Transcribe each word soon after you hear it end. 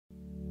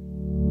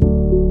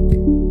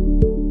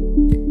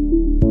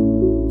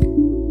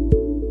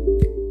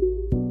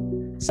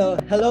So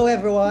hello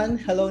everyone,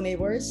 hello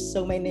neighbors.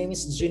 So my name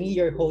is Junie,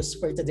 your host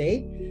for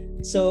today.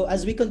 So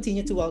as we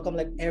continue to welcome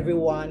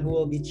everyone who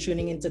will be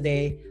tuning in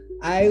today,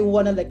 I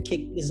want to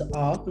kick this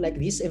off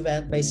this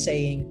event by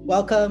saying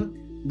welcome,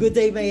 good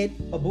day mate,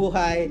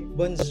 mabuhay,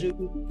 bonjour,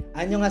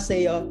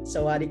 annyeonghaseyo,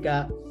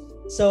 sawadee.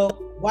 So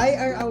why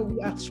are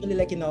we actually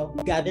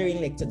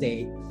gathering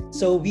today?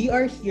 So we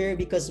are here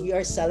because we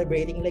are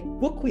celebrating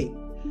Book Week.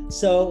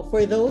 So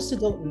for those who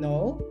don't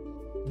know,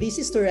 this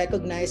is to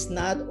recognize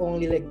not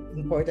only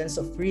importance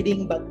of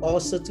reading, but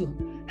also to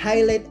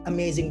highlight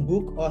amazing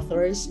book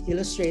authors,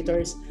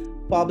 illustrators,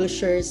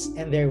 publishers,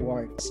 and their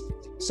works.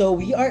 So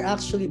we are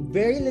actually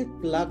very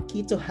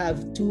lucky to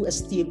have two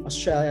esteemed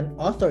Australian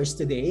authors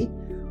today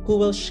who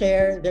will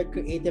share their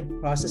creative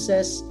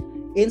processes,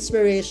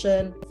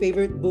 inspiration,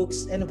 favorite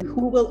books, and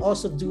who will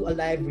also do a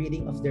live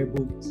reading of their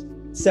books.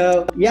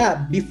 So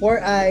yeah,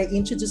 before I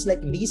introduce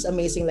these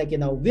amazing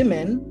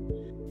women,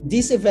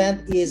 this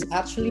event is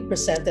actually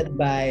presented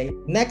by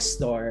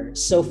Nextdoor.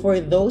 So for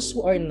those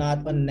who are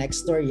not on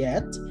Nextdoor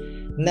yet,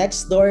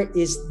 Nextdoor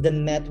is the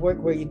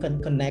network where you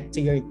can connect to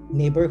your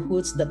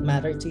neighborhoods that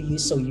matter to you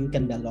so you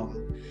can belong.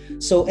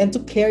 So, and to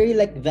carry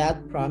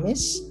that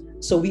promise,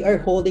 so we are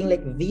holding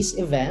this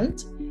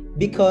event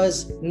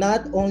because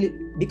not only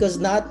we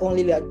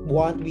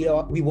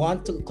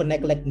want to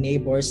connect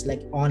neighbors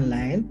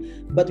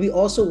online, but we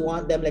also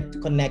want them to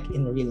connect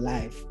in real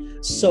life.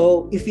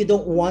 So if you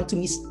don't want to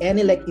miss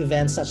any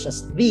events such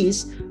as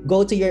these,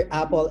 go to your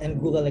Apple and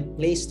Google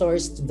Play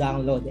stores to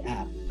download the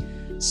app.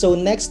 So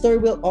Nextdoor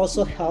will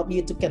also help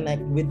you to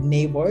connect with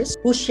neighbors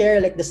who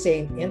share the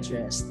same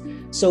interest.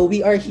 So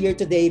we are here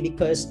today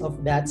because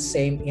of that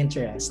same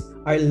interest,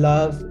 our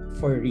love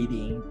for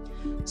reading.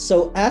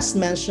 So as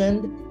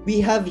mentioned, we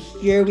have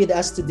here with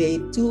us today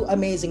two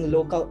amazing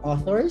local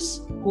authors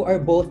who are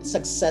both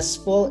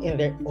successful in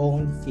their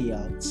own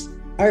fields.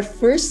 Our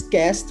first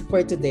guest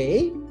for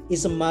today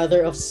is a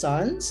mother of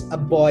sons, a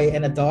boy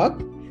and a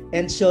dog,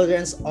 and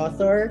children's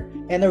author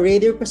and a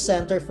radio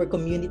presenter for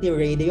community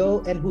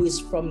radio, and who is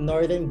from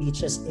Northern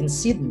Beaches in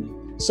Sydney.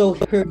 So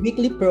her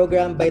weekly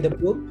program, By the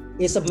Book,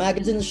 is a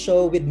magazine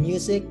show with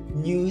music,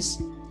 news,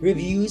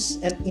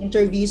 reviews, and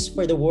interviews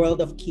for the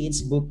world of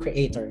kids book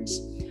creators.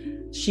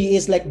 She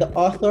is the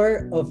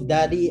author of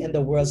Daddy and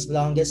the World's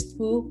Longest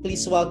Poo.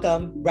 Please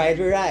welcome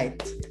Brydie Wright.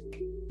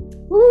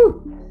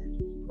 Woo!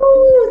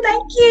 Ooh,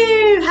 thank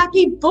you.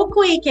 Happy Book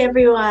Week,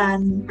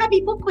 everyone.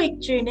 Happy Book Week,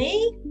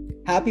 Junie.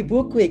 Happy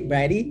Book Week,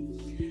 Brydie.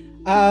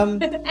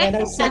 And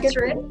our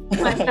Katherine,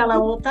 my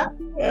fellow author.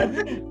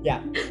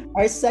 Yeah.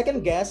 Our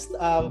second guest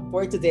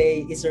for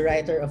today is a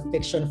writer of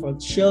fiction for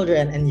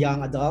children and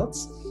young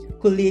adults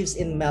who lives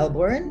in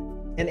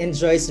Melbourne and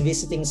enjoys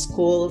visiting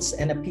schools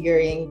and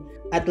appearing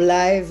at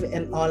live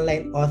and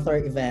online author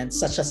events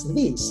such as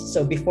these.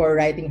 So before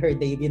writing her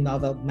debut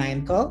novel,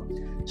 Mindcull,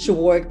 she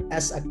worked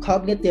as a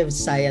cognitive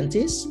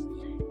scientist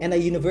and a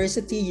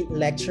university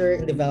lecturer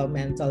in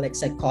developmental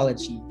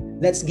psychology.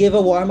 Let's give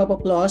a warm-up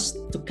applause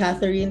to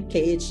Katherine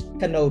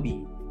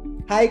Canobi.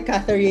 Hi,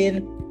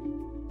 Katherine.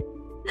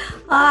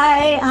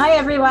 Hi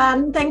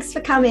everyone. Thanks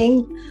for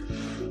coming.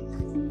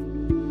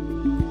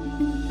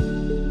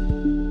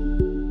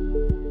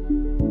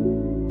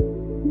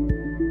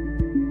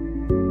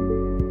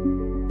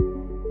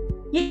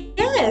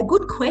 Yeah,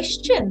 good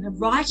question. A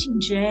writing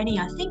journey.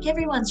 I think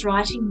everyone's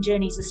writing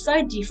journeys are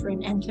so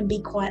different and can be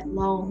quite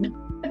long.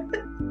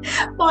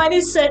 Mine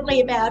is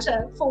certainly about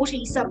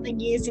 40-something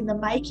years in the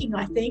making,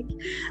 I think.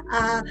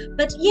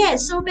 But yeah,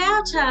 so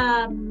about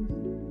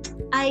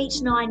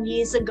 8-9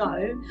 years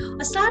ago,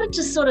 I started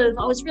to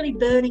I was really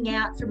burning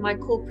out from my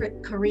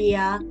corporate career.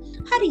 I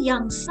had a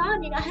young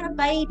son, I had a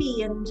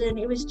baby, and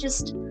it was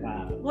just,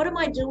 wow. What am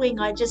I doing?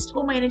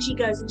 All my energy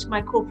goes into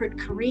my corporate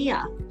career.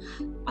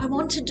 I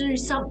want to do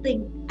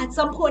something at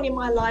some point in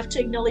my life to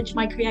acknowledge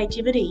my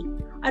creativity.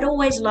 I'd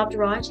always loved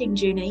writing,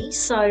 Junie.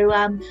 So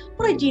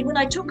what I did when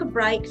I took a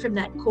break from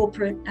that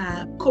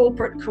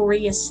corporate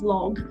career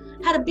slog,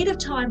 had a bit of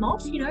time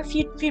off, a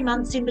few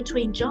months in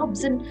between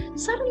jobs, and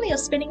suddenly I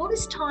was spending all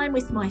this time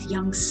with my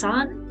young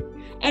son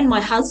and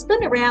my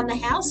husband around the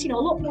house, a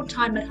lot more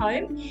time at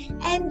home.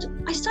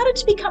 And I started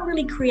to become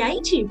really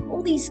creative.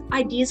 All these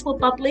ideas were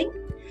bubbling,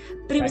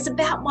 but it was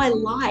about my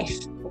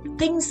life.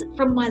 Things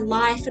from my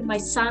life and my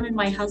son and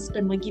my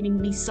husband were giving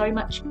me so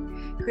much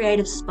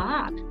creative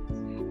spark.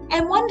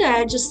 And one day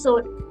I just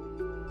thought,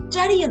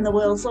 Daddy and the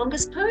World's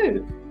Longest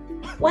Poo.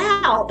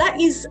 Wow, that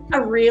is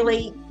a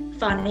really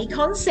funny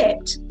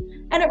concept.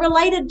 And it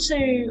related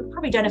to,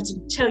 probably don't have to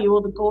tell you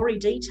all the gory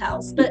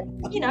details, but,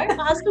 my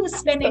husband was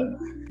spending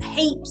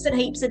heaps and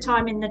heaps of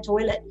time in the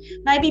toilet,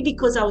 maybe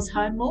because I was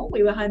home more,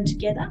 we were home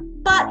together.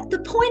 But the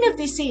point of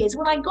this is,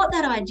 when I got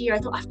that idea, I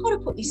thought, I've got to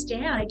put this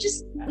down. It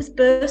just was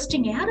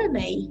bursting out of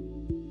me.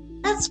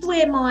 That's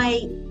where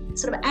my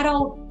sort of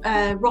adult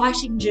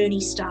writing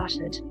journey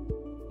started.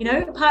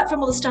 Apart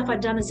from all the stuff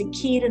I'd done as a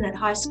kid and at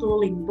high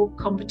school in book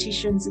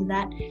competitions and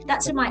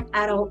that's where my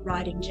adult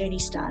writing journey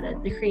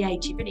started, the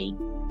creativity.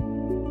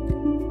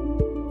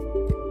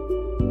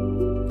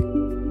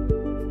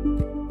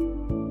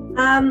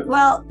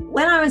 Well,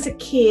 when I was a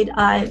kid,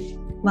 I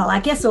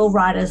guess all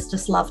writers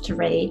just love to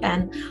read,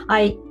 and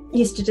I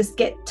used to just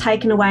get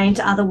taken away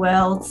into other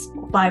worlds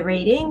by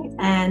reading,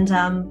 and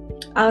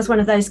I was one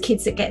of those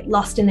kids that get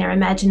lost in their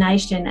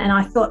imagination, and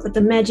I thought that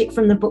the magic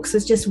from the books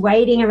was just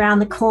waiting around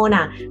the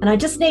corner, and I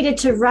just needed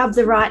to rub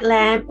the right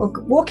lamp or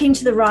walk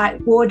into the right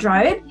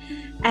wardrobe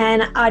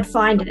and I'd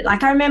find it.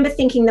 Like, I remember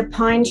thinking the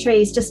pine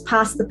trees just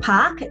past the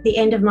park at the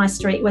end of my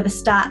street were the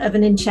start of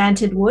an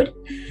enchanted wood.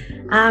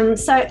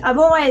 So I've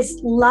always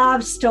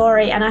loved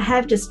story, and I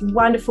have just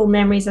wonderful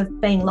memories of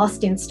being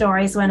lost in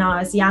stories when I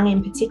was young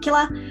in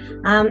particular.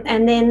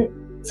 And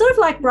then sort of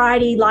like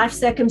Brydie, life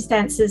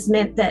circumstances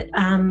meant that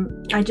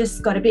I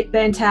just got a bit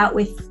burnt out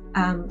with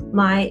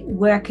my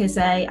work as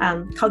a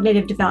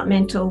cognitive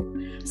developmental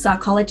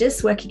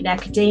psychologist working in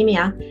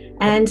academia.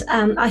 And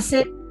I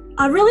said,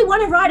 I really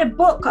want to write a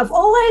book. I've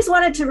always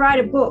wanted to write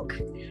a book.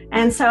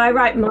 And so I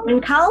wrote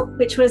Mindcull,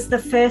 which was the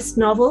first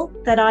novel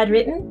that I'd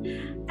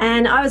written.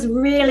 And I was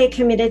really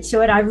committed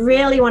to it. I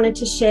really wanted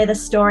to share the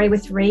story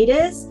with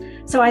readers.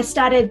 So I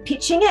started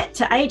pitching it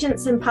to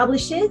agents and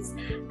publishers.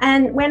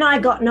 And when I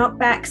got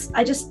knockbacks,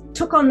 I just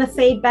took on the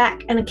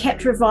feedback and I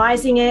kept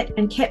revising it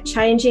and kept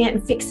changing it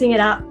and fixing it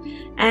up.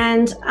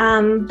 And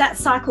that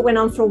cycle went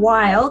on for a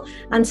while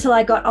until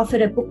I got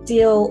offered a book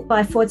deal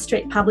by Ford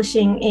Street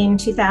Publishing in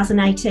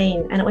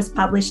 2018, and it was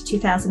published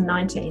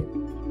 2019.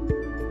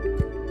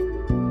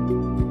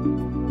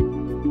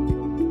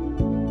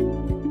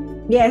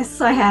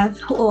 Yes, I have,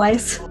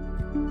 always.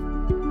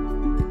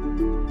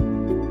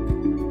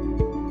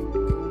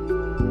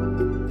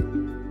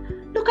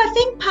 Look, I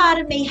think part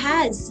of me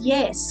has,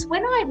 yes.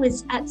 When I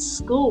was at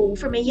school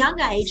from a young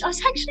age, I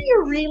was actually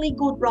a really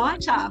good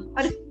writer.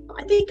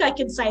 I think I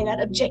can say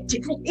that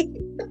objectively.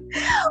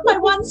 I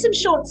won some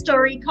short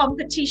story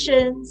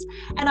competitions,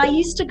 and I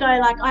used to go,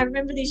 like, I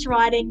remember this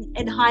writing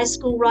in high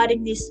school,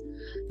 writing this,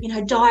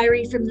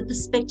 diary from the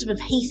perspective of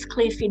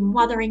Heathcliff in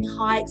Wuthering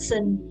Heights,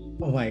 and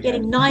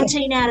getting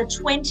 19 out of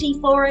 20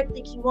 for it,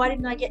 thinking, why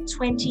didn't I get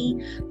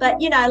 20? But,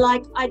 I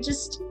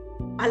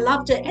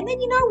loved it. And then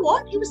you know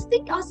what? I was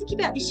thinking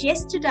about this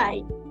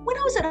yesterday. When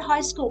I was at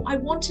high school, I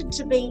wanted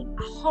to be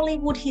a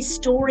Hollywood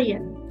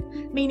historian,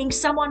 meaning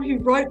someone who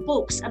wrote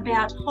books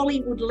about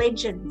Hollywood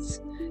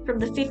legends from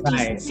the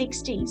 50s and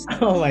 60s.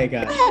 Oh my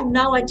God. I have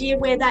no idea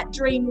where that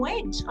dream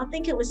went. I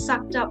think it was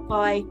sucked up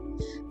by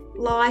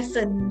life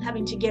and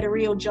having to get a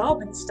real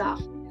job and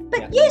stuff.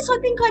 But yes, I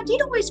think I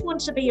did always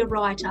want to be a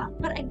writer.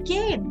 But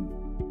again,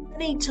 the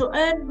need to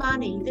earn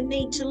money, the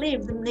need to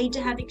live, the need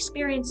to have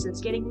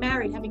experiences, getting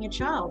married, having a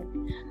child.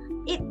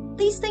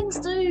 These things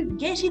do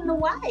get in the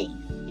way.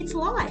 It's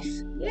life.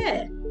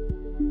 Yeah.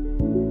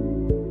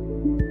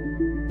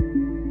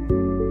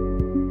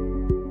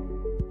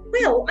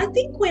 Well, I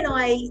think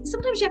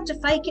sometimes you have to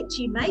fake it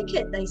till you make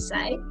it, they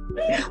say.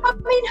 I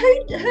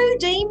mean, who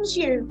deems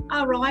you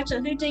a writer?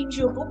 Who deems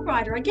you a book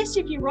writer? I guess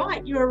if you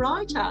write, you're a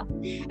writer.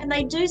 And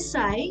they do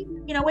say,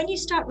 when you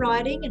start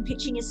writing and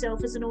pitching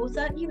yourself as an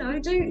author,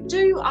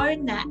 do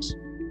own that.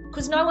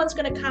 Because no one's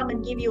going to come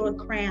and give you a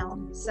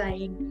crown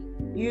saying,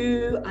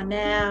 you are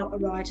now a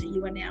writer,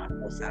 you are now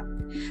an author.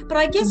 But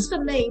I guess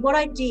for me, what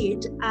I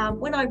did,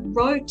 when I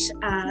wrote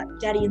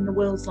Daddy and the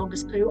World's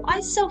Longest Poo, I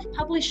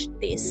self-published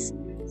this.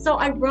 So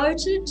I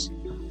wrote it,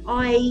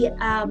 I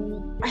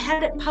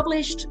had it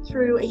published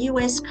through a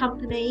US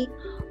company.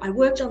 I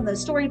worked on the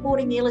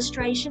storyboarding, the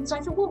illustrations. I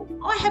thought, well,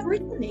 I have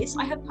written this,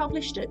 I have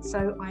published it,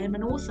 so I am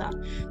an author.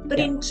 But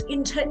in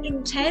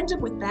tandem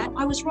with that,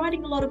 I was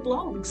writing a lot of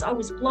blogs. I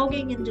was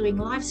blogging and doing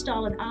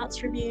lifestyle and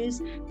arts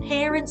reviews,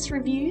 parents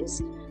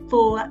reviews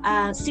for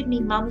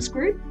Sydney Mums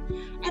Group.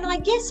 And I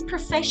guess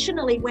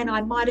professionally, when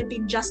I might have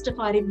been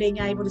justified in being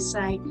able to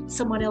say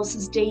someone else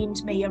has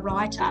deemed me a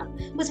writer,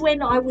 was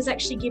when I was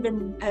actually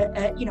given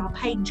a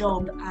paid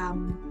job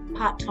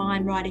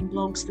part-time writing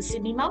blogs for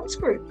Sydney Mums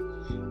Group.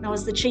 And I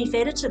was the chief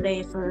editor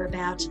there for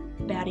about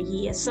a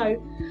year.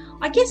 So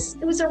I guess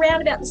it was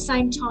around about the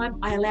same time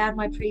I allowed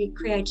my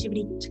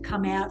creativity to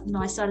come out, and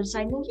I started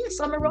saying, well, yes,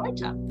 I'm a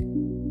writer.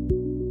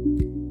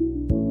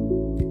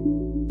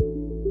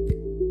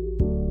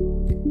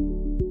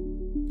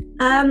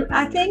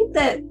 I think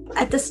that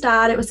at the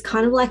start it was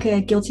kind of like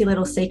a guilty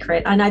little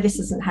secret. I know this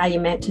isn't how you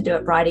meant to do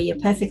it, Brydie. You're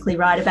perfectly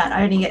right about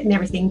owning it and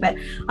everything, but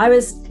I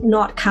was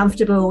not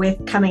comfortable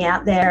with coming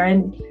out there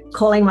and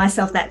calling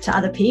myself that to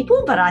other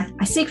people, but I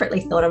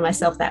secretly thought of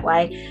myself that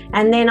way.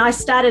 And then I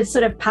started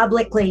sort of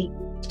publicly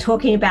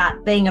talking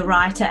about being a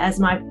writer as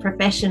my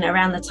profession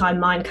around the time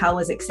Mindcull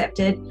was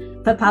accepted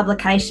for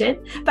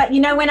publication. But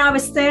when I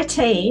was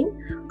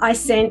 13, I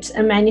sent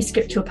a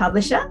manuscript to a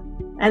publisher,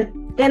 and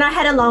then I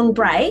had a long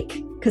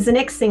break because the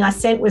next thing I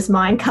sent was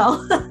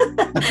Mindcull.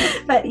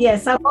 But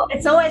yes,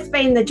 it's always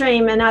been the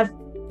dream, and I've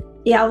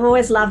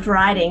always loved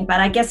writing, but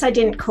I guess I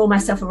didn't call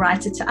myself a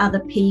writer to other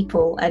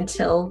people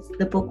until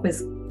the book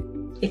was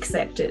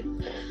accepted.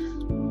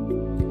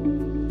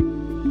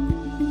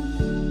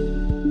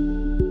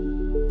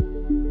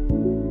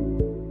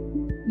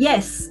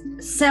 Yes,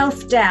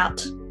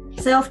 self-doubt.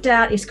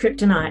 Self-doubt is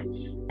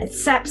kryptonite. It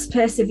saps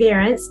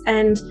perseverance,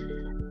 and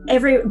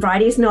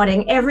Bridie's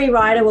nodding, every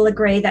writer will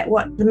agree that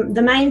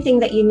the main thing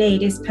that you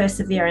need is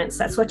perseverance.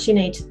 That's what you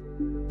need.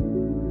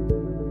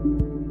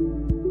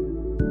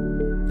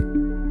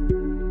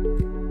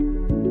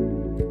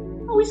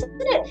 Oh,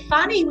 isn't it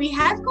funny? We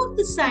have got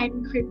the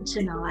same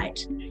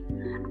kryptonite.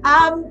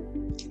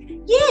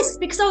 Yes,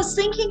 because I was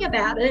thinking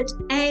about it,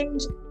 and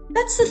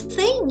that's the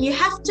thing. You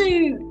have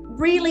to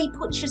really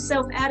put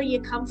yourself out of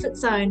your comfort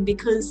zone,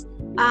 because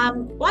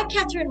like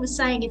Katherine was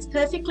saying, it's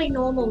perfectly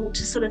normal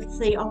to sort of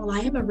think, oh, well, I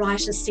am a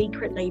writer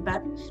secretly,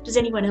 but does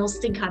anyone else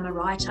think I'm a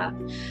writer?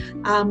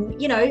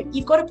 You know,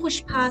 you've got to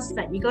push past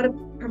that. You've got to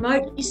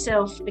promote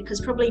yourself,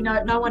 because probably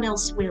no one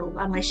else will,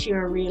 unless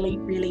you're a really,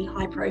 really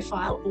high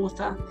profile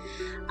author.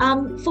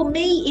 For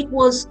me, it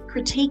was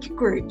critique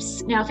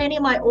groups. Now, if any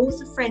of my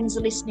author friends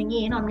are listening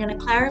in, I'm going to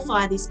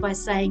clarify this by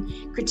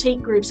saying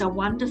critique groups are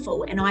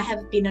wonderful, and I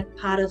have been a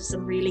part of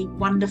some really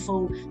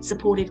wonderful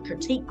supportive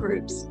critique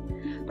groups.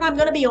 But I'm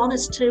going to be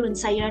honest too and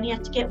say you only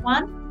have to get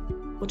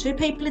 1 or 2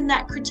 people in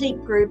that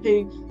critique group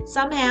who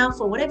somehow,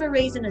 for whatever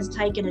reason, has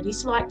taken a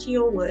dislike to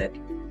your work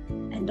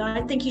and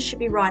don't think you should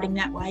be writing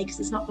that way, because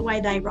it's not the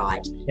way they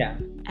write. Yeah.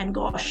 And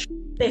gosh,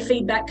 their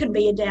feedback can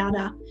be a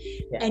downer.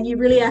 Yeah. And you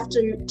really have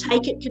to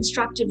take it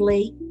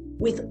constructively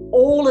with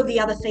all of the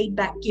other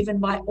feedback given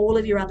by all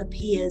of your other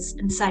peers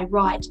and say,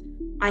 right,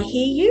 I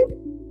hear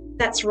you.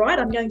 That's right.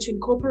 I'm going to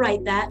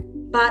incorporate that.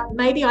 But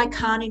maybe I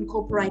can't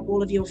incorporate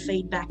all of your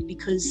feedback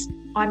because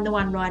I'm the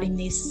one writing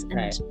this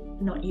and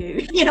not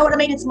you. You know what I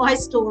mean? It's my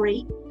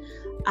story.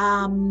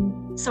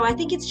 So I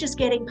think it's just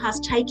getting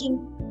past.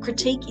 Taking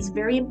critique is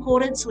very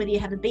important. So whether you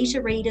have a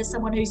beta reader,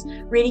 someone who's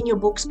reading your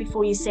books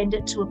before you send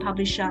it to a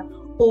publisher,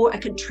 or a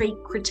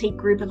critique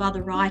group of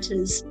other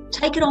writers,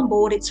 take it on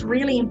board. It's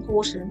really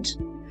important,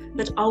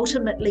 but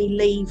ultimately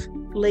leave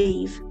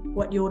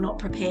what you're not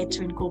prepared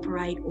to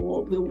incorporate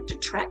or will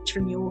detract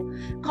from your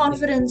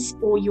confidence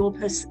or your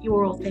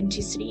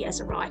authenticity as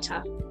a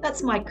writer.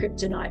 That's my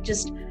kryptonite,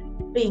 just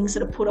being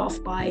sort of put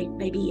off by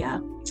maybe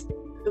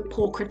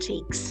poor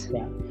critiques.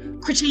 Yeah.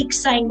 Critiques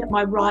saying that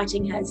my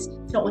writing it's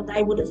not what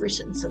they would have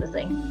written, sort of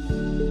thing.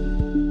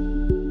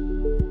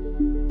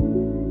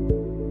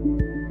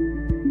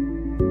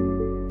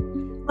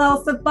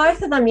 Well, for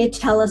both of them, you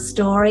tell a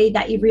story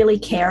that you really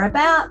care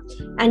about,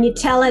 and you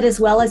tell it as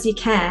well as you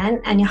can,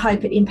 and you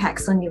hope it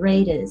impacts on your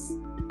readers.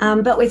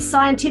 But with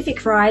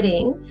scientific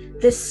writing,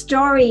 the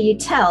story you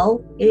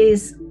tell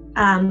is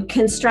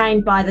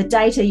constrained by the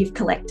data you've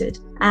collected.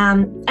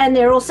 And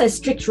there are also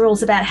strict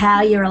rules about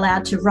how you're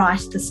allowed to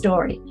write the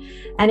story.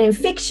 And in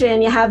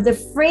fiction, you have the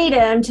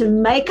freedom to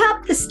make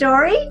up the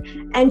story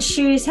and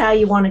choose how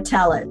you want to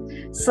tell it.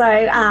 So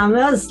it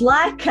was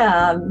like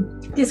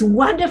this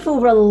wonderful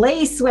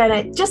release when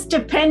it just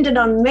depended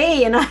on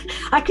me, and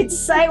I could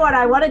say what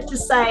I wanted to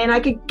say, and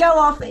I could go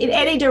off in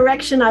any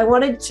direction I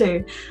wanted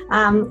to.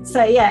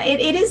 So yeah,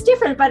 it is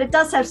different, but it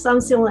does have some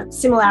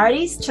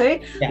similarities too,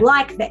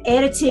 like the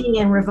editing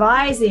and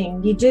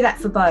revising. You do that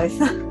for both.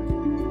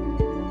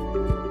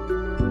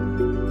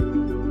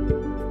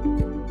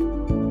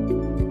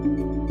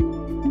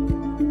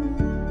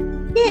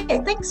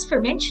 Yeah, thanks for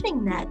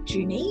mentioning that,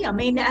 Junie. I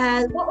mean,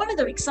 one of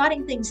the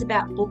exciting things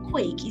about Book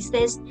Week is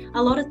there's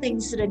a lot of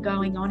things that are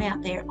going on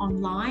out there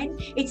online.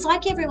 It's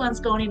like everyone's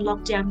gone in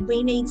lockdown.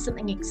 We need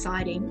something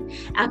exciting.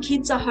 Our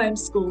kids are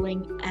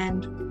homeschooling,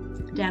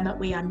 and damn it,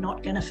 we are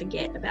not going to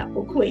forget about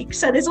Book Week.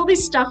 So there's all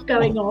this stuff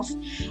going off.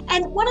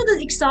 And one of the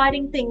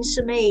exciting things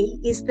to me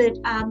is that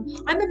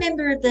I'm a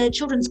member of the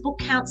Children's Book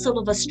Council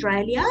of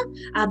Australia,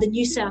 the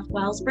New South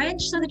Wales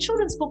branch. So the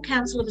Children's Book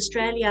Council of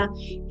Australia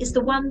is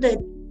the one that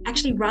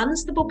actually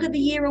runs the Book of the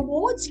Year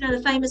Awards, you know,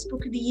 the famous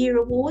Book of the Year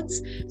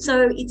Awards.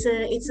 So it's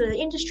an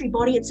industry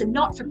body. It's a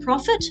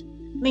not-for-profit,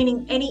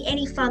 meaning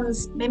any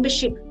funds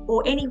membership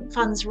or any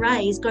funds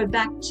raised go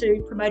back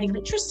to promoting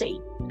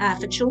literacy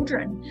for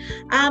children.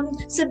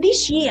 So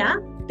this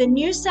year, the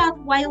New South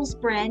Wales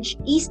branch,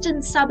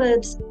 Eastern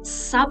Suburbs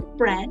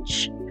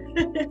sub-branch,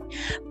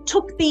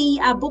 took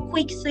the Book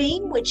Week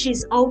theme, which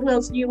is Old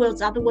Worlds, New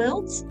Worlds, Other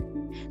Worlds.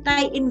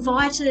 They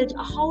invited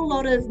a whole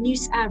lot of new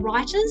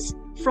writers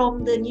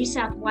from the New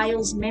South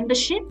Wales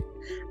membership,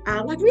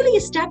 like really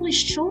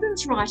established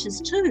children's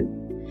writers too,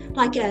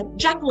 like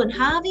Jacqueline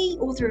Harvey,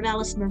 author of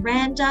Alice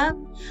Miranda,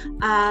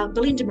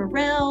 Belinda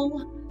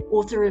Morell,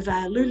 author of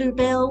Lulu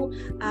Bell,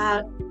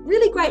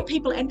 really great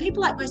people, and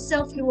people like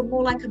myself who are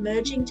more like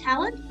emerging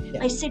talent. Yeah.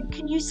 They said,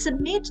 can you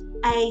submit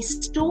a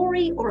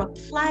story or a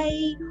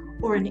play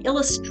or an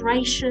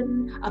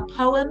illustration, a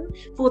poem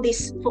for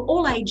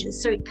all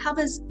ages? So it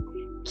covers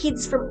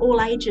kids from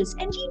all ages.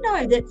 And you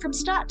know that from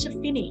start to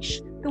finish,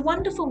 the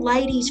wonderful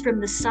ladies from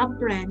the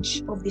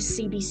sub-branch of this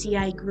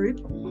CBCA group,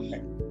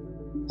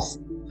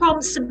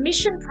 from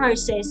submission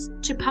process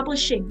to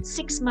publishing,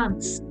 6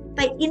 months.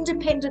 They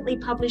independently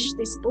published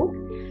this book,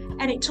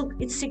 and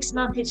it's 6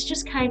 months. It's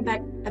just came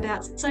back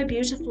about so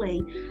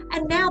beautifully.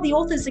 And now the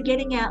authors are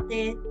getting out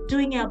there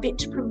doing our bit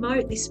to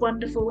promote this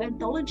wonderful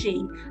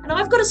anthology. And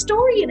I've got a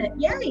story in it.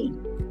 Yay.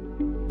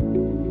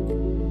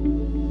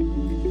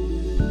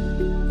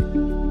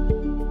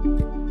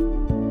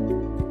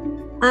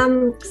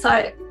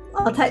 So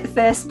I'll take the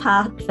first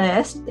part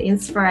first, the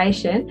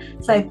inspiration.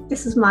 So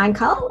this is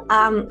Mindcull.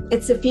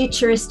 It's a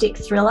futuristic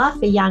thriller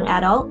for young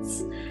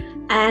adults.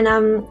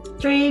 And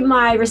through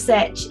my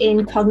research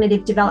in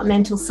cognitive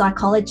developmental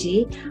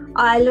psychology,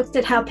 I looked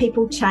at how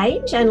people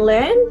change and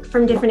learn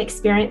from different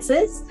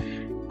experiences.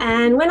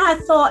 And when I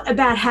thought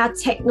about how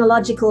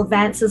technological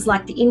advances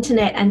like the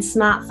internet and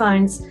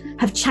smartphones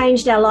have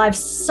changed our lives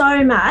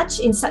so much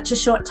in such a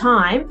short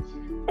time,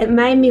 it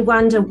made me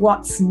wonder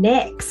what's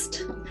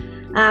next.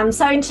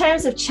 So in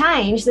terms of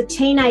change, the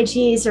teenage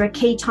years are a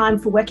key time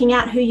for working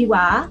out who you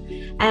are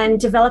and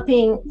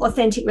developing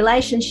authentic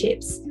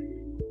relationships.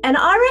 And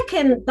I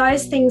reckon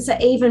those things are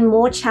even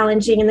more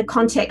challenging in the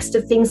context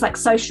of things like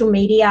social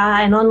media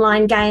and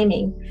online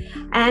gaming.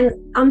 And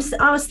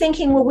I was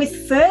thinking, well,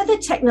 with further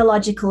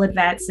technological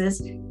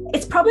advances,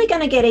 it's probably going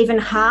to get even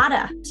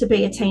harder to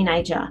be a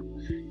teenager.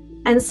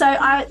 And so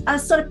I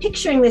was sort of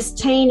picturing this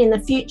teen in the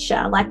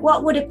future, like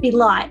what would it be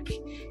like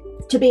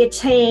to be a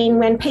teen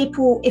when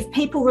if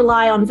people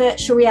rely on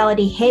virtual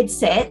reality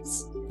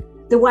headsets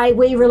the way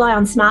we rely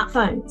on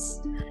smartphones,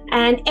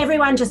 and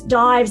everyone just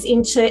dives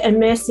into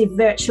immersive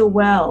virtual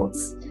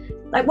worlds.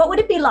 Like, what would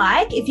it be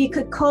like if you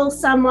could call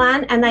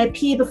someone and they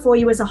appear before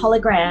you as a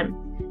hologram?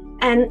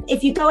 And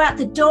if you go out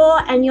the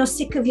door and you're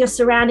sick of your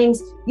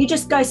surroundings, you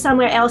just go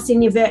somewhere else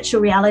in your virtual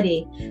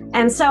reality.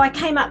 And so I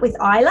came up with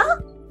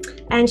Isla,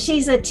 and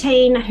she's a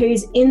teen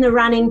who's in the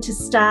running to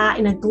star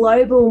in a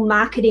global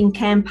marketing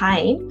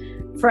campaign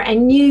for a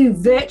new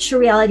virtual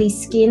reality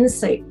skin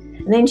suit.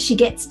 And then she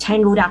gets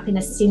tangled up in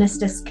a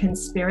sinister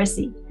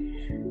conspiracy.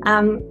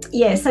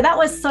 So that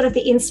was sort of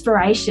the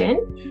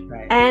inspiration.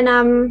 Right.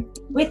 And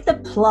with the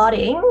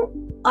plotting,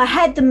 I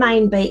had the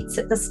main beats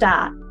at the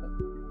start.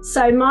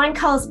 So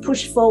Mindcull's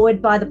pushed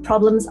forward by the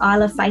problems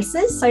Isla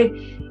faces. So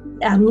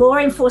law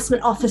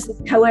enforcement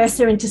officers coerce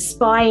her into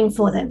spying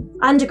for them.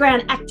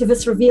 Underground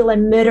activists reveal a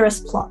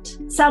murderous plot.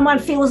 Someone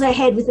fills her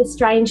head with a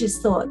stranger's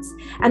thoughts.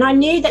 And I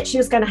knew that she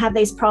was going to have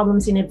these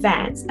problems in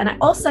advance. And I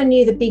also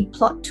knew the big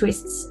plot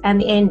twists and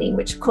the ending,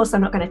 which of course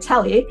I'm not going to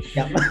tell you.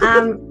 Yep.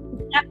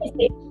 That was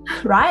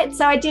it, right?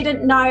 So I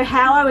didn't know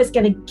how I was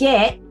going to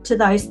get to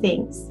those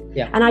things.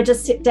 Yeah. And I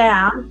just sit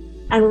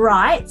down and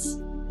write.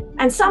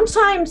 And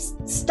sometimes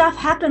stuff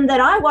happened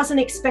that I wasn't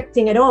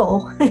expecting at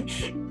all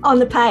on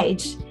the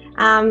page.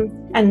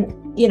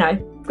 And, you know,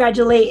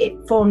 gradually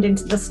it formed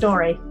into the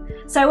story.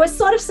 So it was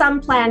sort of some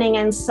planning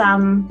and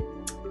some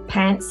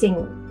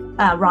pantsing,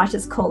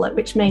 writers call it,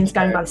 which means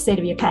going by the seat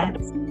of your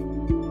pants.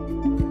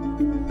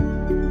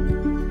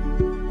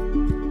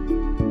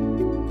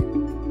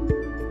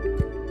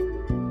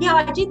 Yeah,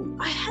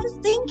 I had to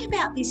think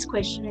about this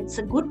question. It's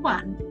a good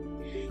one.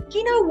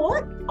 You know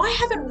what? I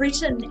haven't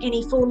written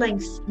any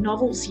full-length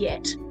novels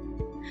yet.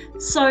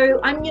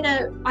 So I'm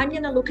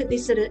gonna look at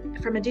this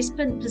from a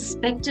different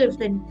perspective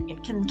than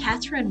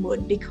Katherine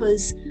would,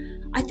 because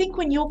I think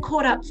when you're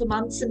caught up for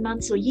months and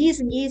months or years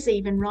and years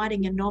even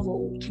writing a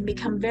novel, it can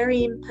become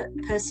very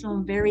impersonal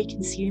and very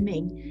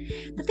consuming.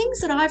 The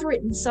things that I've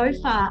written so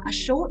far are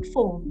short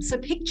form, so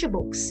picture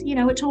books. You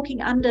know, we're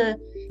talking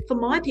for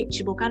my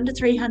picture book, under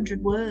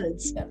 300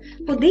 words. Yeah.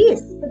 For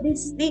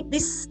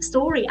this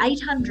story,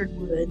 800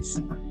 words.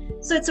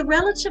 So it's a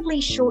relatively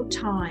short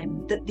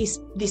time that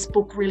this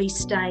book really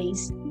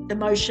stays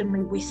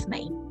emotionally with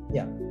me.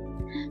 Yeah.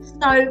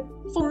 So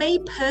for me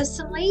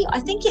personally, I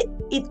think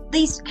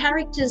these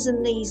characters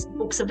in these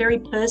books are very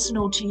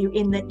personal to you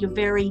in that you're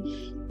very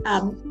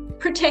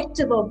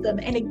protective of them.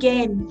 And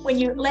again, when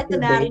you let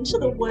them out into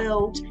the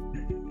world,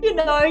 you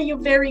know, you're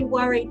very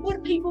worried. What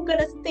are people going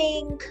to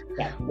think?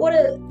 Yeah.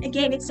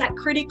 Again, it's that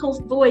critical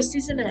voice,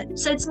 isn't it?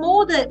 So it's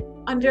more that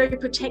I'm very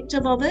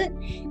protective of it,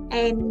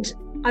 and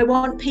I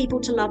want people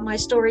to love my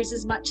stories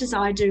as much as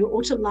I do,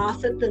 or to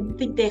laugh at them,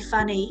 think they're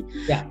funny.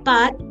 Yeah.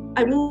 But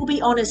I will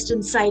be honest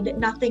and say that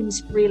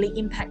nothing's really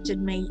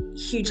impacted me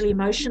hugely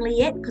emotionally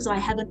yet, because I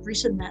haven't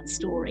written that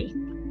story.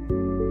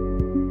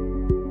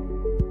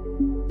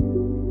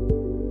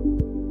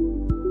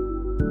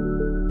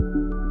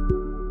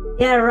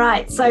 Yeah,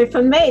 right. So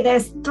for me,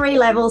 there's 3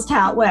 levels to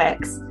how it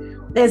works.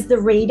 There's the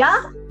reader,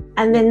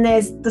 and then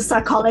there's the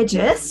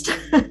psychologist,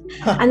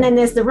 and then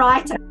there's the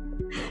writer.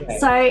 Okay.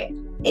 So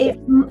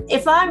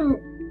if I'm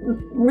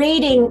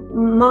reading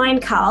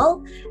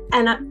Mindcull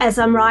and as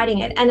I'm writing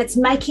it, and it's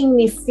making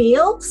me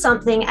feel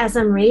something as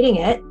I'm reading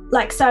it,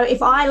 like, so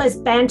if Isla's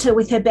banter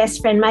with her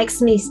best friend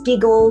makes me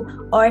giggle,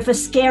 or if a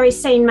scary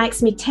scene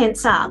makes me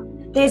tense up,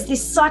 there's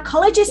this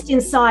psychologist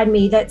inside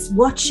me that's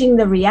watching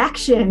the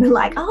reaction,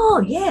 like,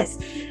 oh yes,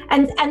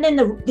 and then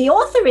the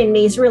author in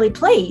me is really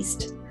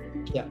pleased.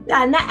 Yeah.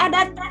 And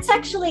that's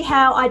actually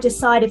how I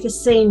decide if a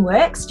scene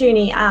works,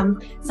 Junie.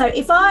 So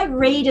if I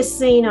read a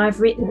scene I've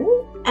written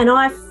and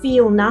I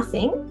feel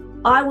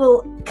nothing, I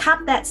will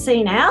cut that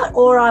scene out,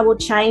 or I will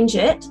change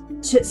it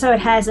so it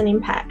has an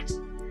impact.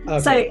 Okay.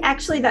 So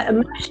actually the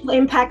emotional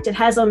impact it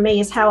has on me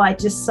is how I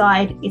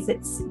decide if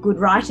it's good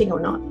writing or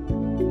not.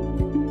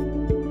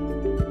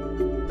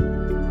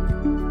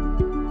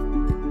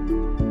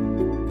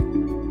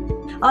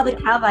 Oh, the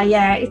cover,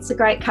 yeah, it's a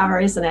great cover,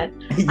 isn't it?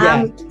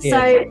 Yeah.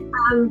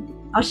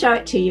 I'll show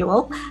it to you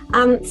all.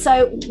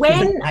 So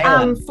when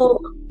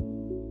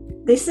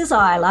this is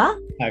Isla.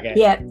 Okay.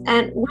 Yeah,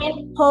 and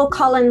when Paul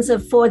Collins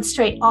of Ford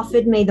Street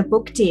offered me the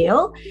book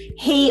deal,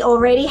 he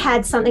already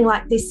had something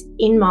like this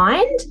in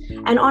mind.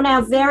 And on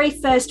our very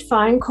first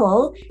phone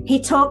call,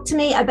 he talked to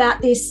me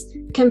about this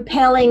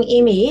compelling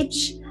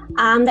image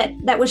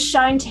that was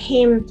shown to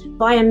him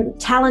by a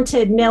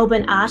talented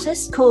Melbourne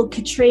artist called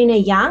Katrina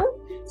Young.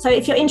 So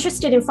if you're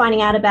interested in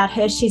finding out about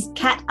her, she's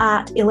Cat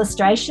Art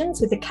Illustrations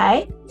with a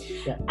K.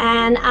 Yeah.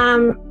 And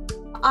I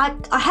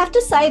have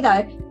to say,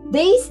 though,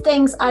 these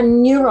things are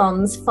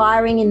neurons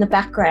firing in the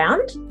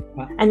background,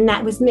 and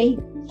that was me.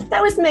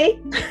 That was me.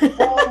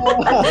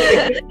 Oh,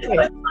 that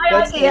was my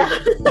idea.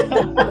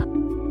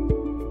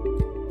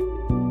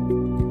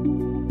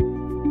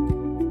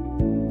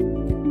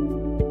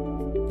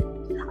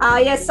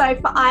 So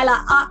for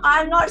Isla,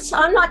 I'm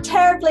not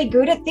terribly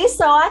good at this,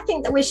 so I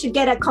think that we should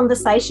get a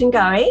conversation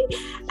going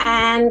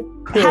and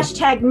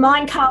hashtag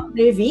Mindcull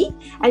movie,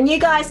 and you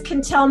guys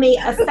can tell me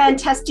a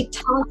fantastic,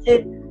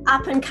 talented,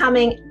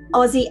 up-and-coming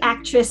Aussie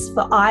actress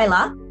for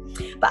Isla.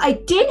 But I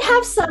did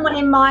have someone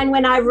in mind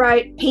when I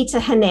wrote Peter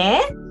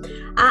Hanair.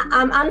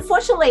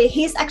 Unfortunately,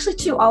 he's actually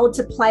too old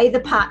to play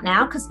the part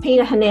now because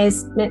Peter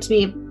Hanair's meant to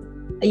be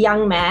a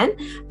young man,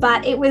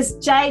 but it was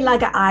Jay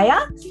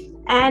Lagaaya.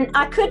 And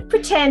I could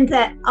pretend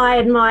that I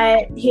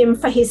admire him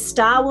for his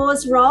Star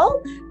Wars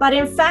role, but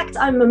in fact,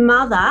 I'm a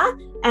mother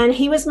and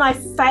he was my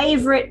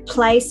favourite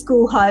play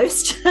school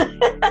host.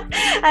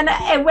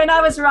 and when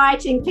I was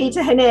writing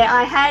Peter Hanair,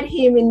 I had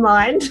him in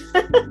mind.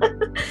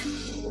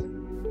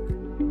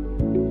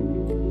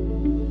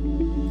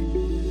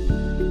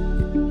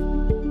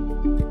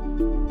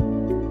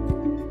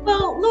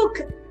 Well,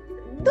 look,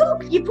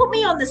 you put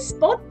me on the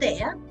spot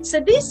there. So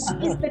this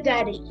is the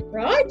daddy,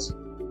 right?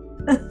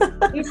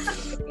 This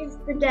is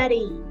the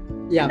daddy.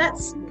 Yeah.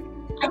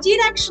 I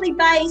did actually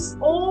base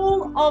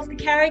all of the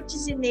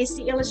characters in this,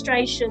 the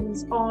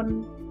illustrations,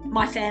 on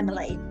my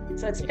family.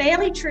 So it's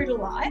fairly true to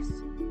life.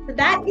 So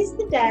that is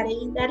the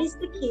daddy, that is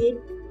the kid.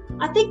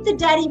 I think the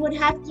daddy would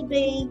have to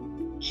be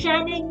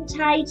Channing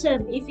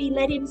Tatum if he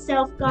let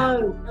himself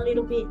go a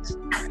little bit.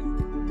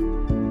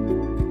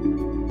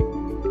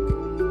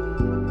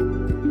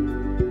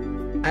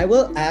 I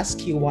will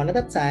ask you one at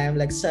a time,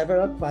 like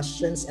several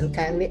questions, and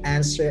kindly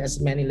answer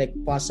as many like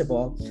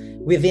possible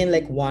within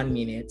like 1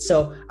 minute.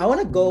 So I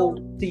want to go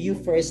to you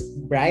first,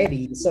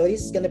 Brydie. So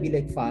this is gonna be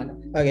like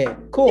fun. Okay,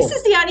 cool. This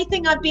is the only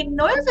thing I've been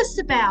nervous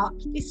about.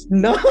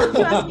 No.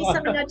 You ask me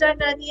something I don't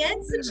know the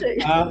answer to.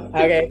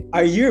 Okay,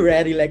 are you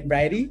ready, like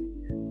Brydie?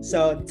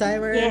 So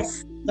timer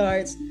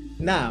starts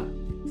now.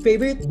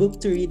 Favorite book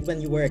to read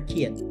when you were a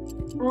kid?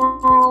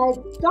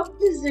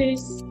 Dr.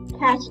 Seuss,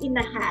 Cat in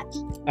the Hat.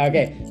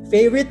 Okay.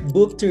 Favorite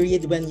book to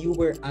read when you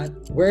were an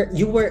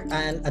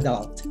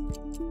adult?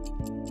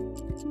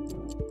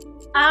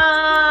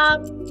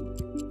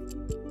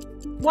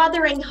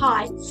 Wuthering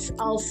Heights,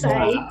 I'll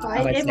say,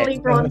 by Emily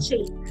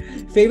Bronte.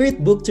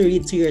 Favorite book to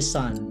read to your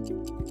son?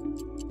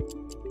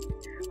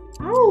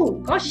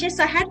 Oh, gosh, yes,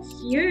 I had a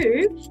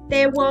few.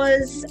 There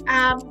was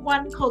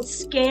one called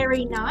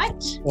Scary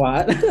Night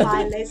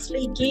by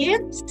Leslie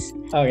Gibbs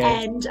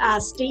and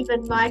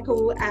Stephen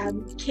Michael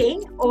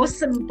King.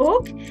 Awesome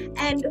book.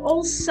 And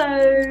also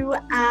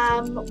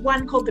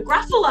one called The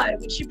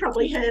Gruffalo, which you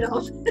probably heard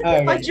of,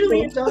 by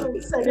Julia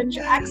Donaldson and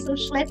Axel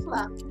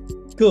Scheffler.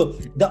 Cool.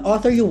 The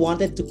author you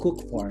wanted to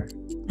cook for?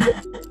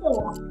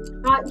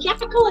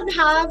 Jacqueline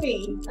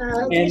Harvey,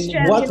 the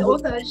Australian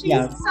author. She's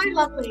so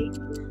lovely.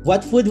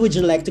 What food would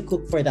you like to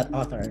cook for that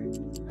author?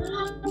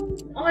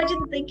 I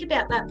didn't think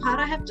about that part.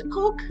 I have to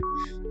cook.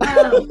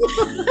 I'll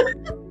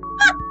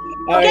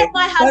get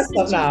my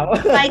husband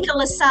to make a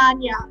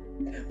lasagna.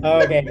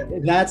 Okay,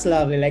 that's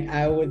lovely. Like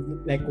I would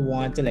like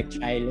want to like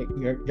try like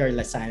your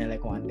lasagna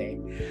like one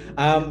day.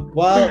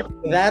 Well,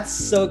 that's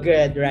so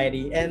good,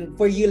 Brydie. And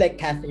for you, like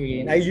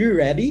Katherine, are you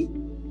ready?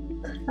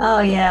 Oh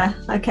yeah.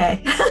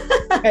 Okay.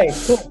 Okay,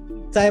 cool.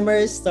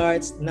 Timer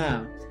starts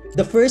now.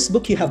 The first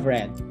book you have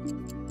read?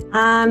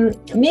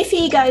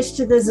 Miffy Goes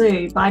to the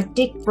Zoo by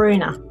Dick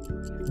Bruner.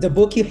 The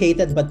book you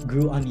hated but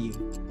grew on you?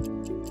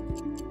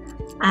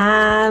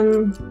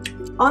 On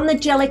the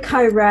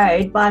Jellicoe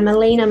Road by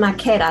Melina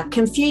Marchetta.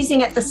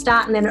 Confusing at the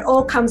start and then it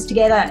all comes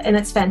together and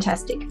it's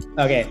fantastic.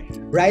 Okay.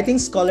 Writing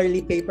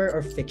scholarly paper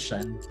or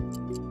fiction?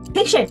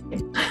 Fiction.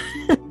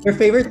 Your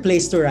favorite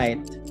place to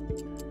write?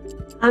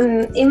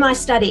 In my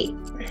study.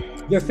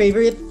 Your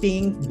favorite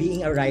thing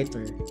being a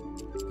writer?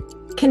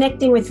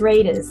 Connecting with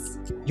readers.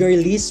 Your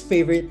least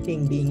favorite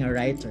thing being a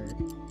writer?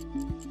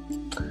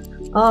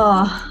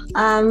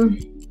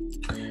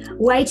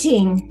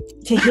 Waiting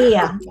to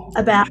hear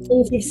about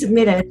things you've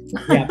submitted.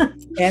 Yeah.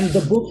 And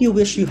the book you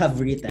wish you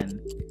have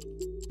written?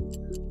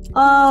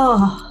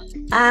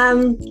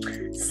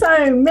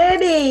 So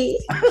many.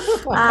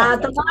 The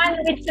Lion, the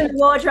Witch and the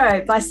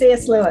Wardrobe by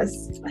C.S.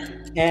 Lewis.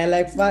 And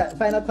like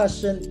final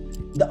question,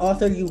 the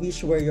author you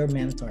wish were your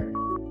mentor?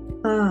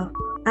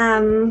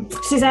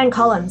 Suzanne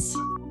Collins.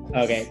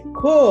 Okay,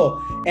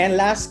 cool. And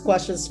last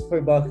questions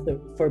for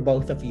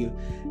both of you.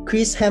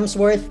 Chris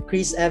Hemsworth,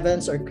 Chris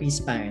Evans, or Chris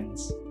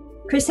Pines?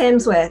 Chris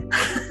Hemsworth.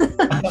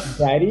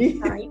 Brydie?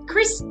 Sorry.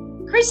 Chris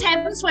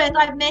Hemsworth,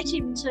 I've met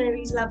him too.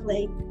 He's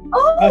lovely.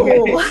 Oh! Okay,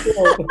 cool.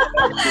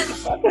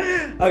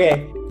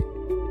 Okay.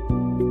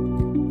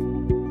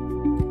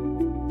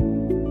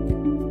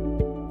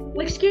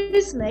 Well,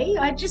 excuse me,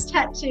 I just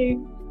had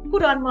to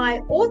put on my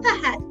author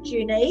hat,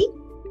 Junie.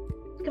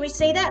 Can we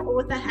see that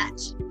author hat?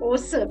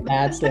 Awesome.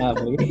 That's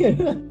lovely.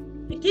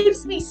 It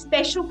gives me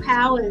special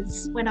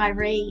powers when I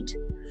read.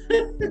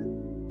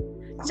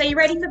 So you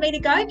ready for me to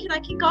go? Can I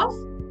kick off?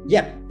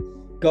 Yep.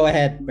 Go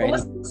ahead, Brydie.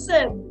 Awesome.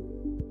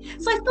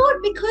 So I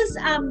thought because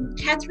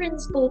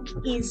Katherine's book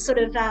is sort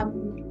of,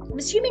 I'm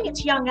assuming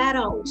it's young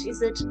adult,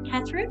 is it,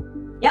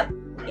 Katherine? Yep.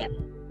 Yep.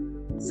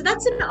 So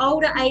that's an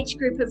older age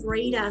group of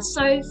reader.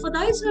 So for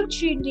those who have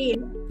tuned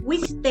in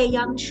with their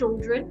young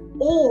children,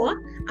 or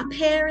are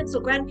parents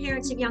or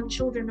grandparents of young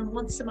children and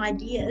want some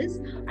ideas,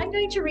 I'm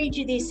going to read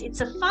you this. It's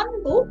a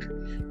fun book,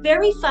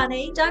 very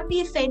funny. Don't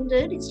be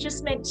offended. It's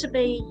just meant to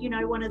be, you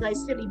know, one of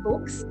those silly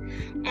books.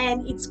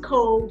 And it's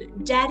called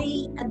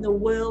Daddy and the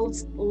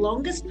World's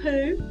Longest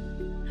Poo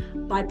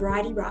by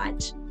Brydie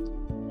Wright.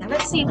 Now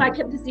let's see if I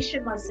can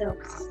position myself.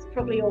 It's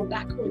probably all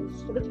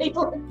backwards for the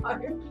people at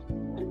home.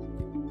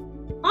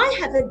 I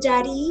have a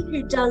daddy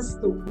who does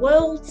the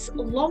world's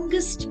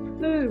longest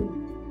poo.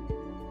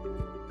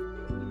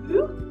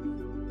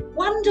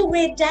 Wonder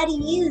where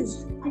Daddy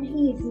is, and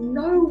he is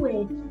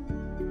nowhere to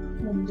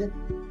find.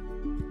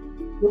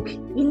 Look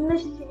in the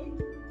shed,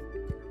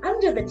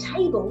 under the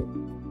table,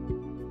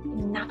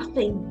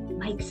 nothing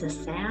makes a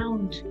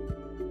sound.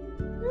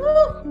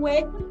 Oh,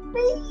 where could it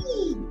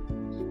be?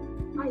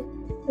 I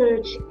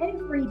search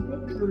every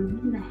bedroom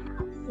in the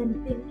house and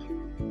think,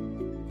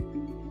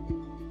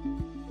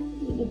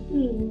 he is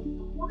being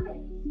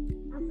quiet.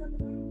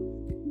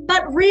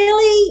 But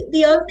really,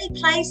 the only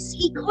place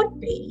he could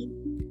be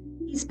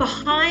is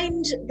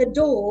behind the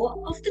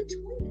door of the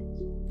toilet.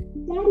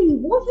 Daddy,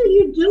 what are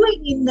you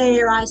doing in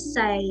there, I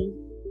say?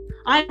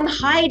 I'm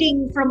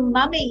hiding from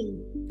Mummy.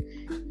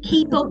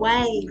 Keep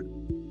away.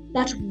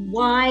 But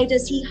why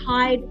does he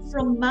hide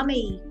from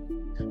Mummy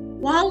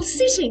while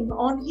sitting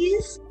on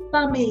his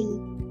bummy?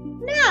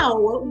 Now,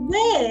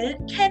 where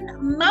can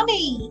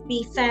Mummy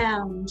be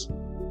found?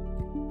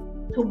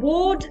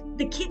 Toward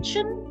the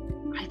kitchen,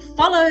 I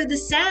follow the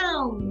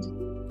sound.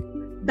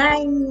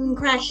 Bang,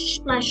 crash,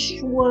 splash,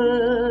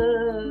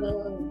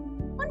 whirr.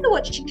 Wonder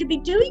what she could be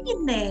doing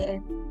in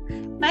there.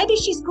 Maybe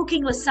she's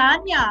cooking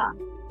lasagna.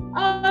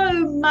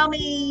 Oh,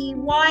 Mummy,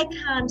 why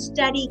can't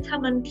Daddy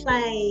come and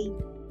play?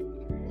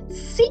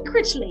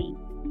 Secretly,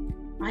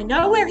 I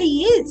know where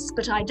he is,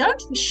 but I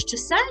don't wish to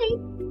say.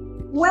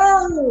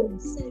 Well,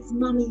 says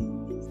Mummy,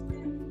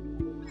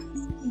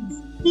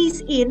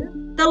 he's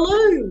in the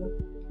loo.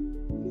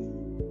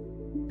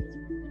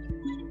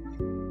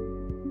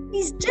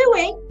 He's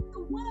doing the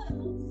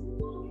world's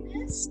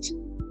longest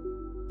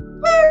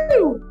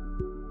poo.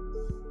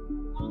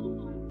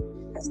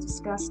 Oh, that's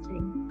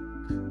disgusting.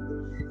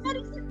 That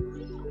isn't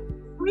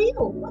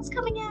real. What's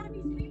coming out of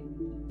his head?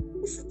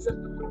 This is a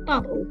thought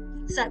bubble.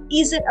 So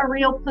is it a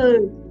real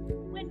poo?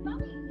 When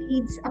Mummy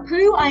needs a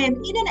poo, I am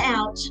in and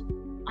out.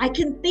 I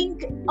can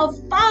think of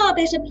far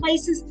better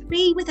places to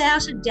be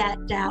without a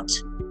doubt.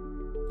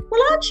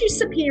 Well, aren't you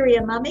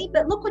superior, Mummy?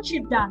 But look what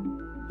you've done.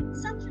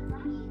 Such a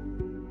rush.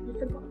 You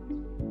forgot.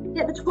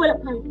 Get the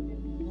toilet paper.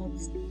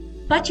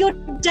 But your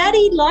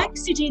daddy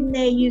likes it in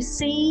there, you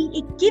see.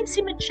 It gives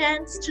him a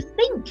chance to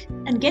think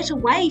and get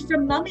away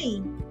from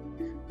Mummy.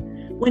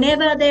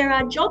 Whenever there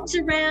are jobs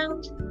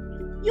around,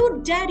 your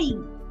daddy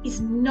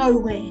is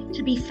nowhere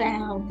to be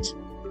found.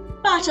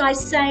 But I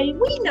say,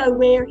 we know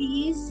where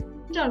he is,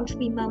 don't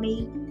we,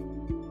 Mummy?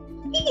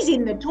 He's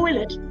in the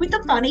toilet with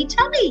the funny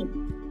tummy.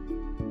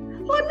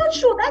 Well, I'm not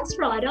sure that's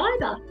right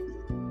either.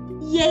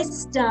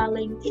 Yes,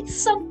 darling, it's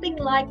something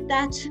like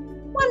that.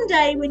 One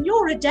day when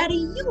you're a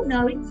daddy, you'll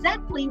know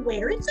exactly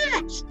where it's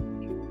at.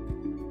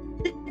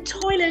 The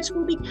toilet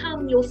will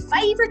become your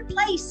favourite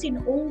place in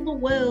all the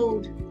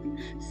world.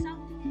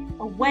 Somewhere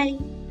away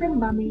from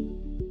Mummy.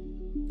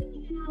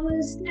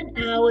 Hours and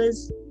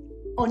hours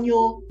on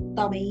your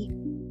bummy.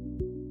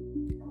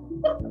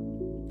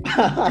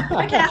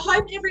 Okay, I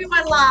hope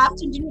everyone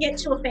laughed and didn't get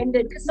too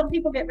offended, because some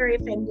people get very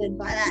offended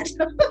by that.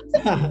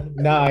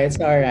 No, it's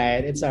all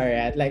right. It's all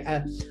right. Like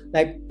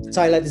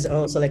toilet is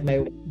also like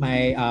my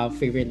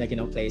favorite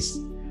place.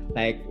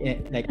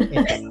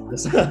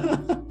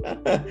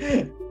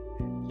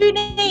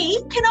 Junie,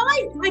 can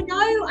I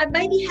know I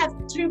maybe have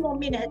 2 more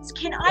minutes.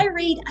 Can I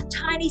read a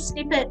tiny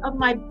snippet of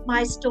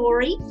my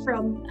story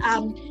from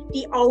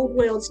the Old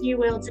Worlds, New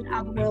Worlds and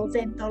Other Worlds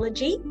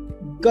anthology?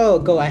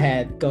 Go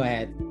ahead.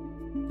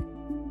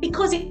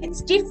 Because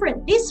it's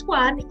different. This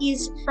one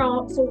is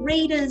for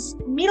readers,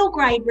 middle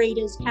grade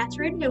readers,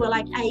 Katherine, who are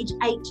like age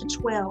 8 to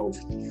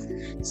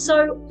 12.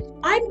 So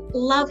I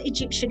love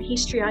Egyptian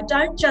history. I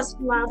don't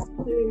just love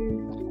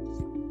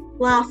to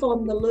laugh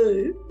on the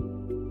loo.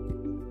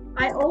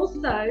 I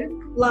also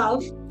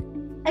love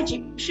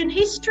Egyptian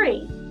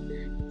history.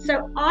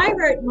 So I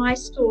wrote my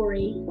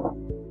story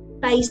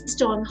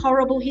based on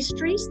horrible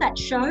histories, that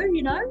show,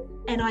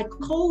 and I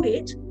called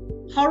it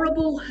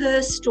Horrible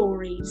Her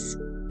Stories.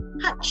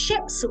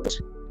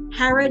 Hatshepsut,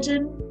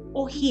 Harridan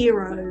or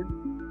Hero.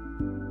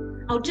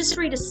 I'll just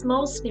read a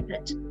small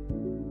snippet.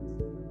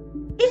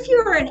 If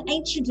you are an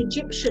ancient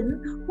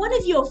Egyptian, one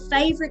of your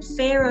favourite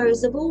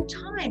pharaohs of all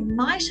time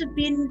might have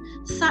been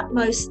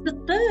Thutmose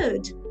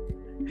III,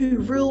 who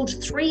ruled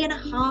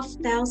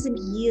 3,500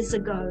 years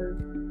ago.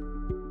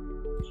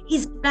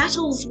 His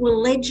battles were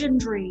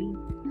legendary,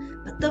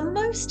 but the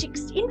most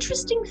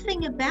interesting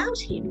thing about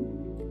him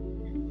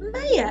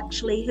may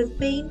actually have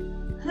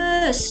been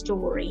her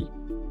story.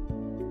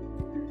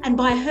 And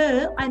by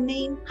her, I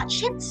mean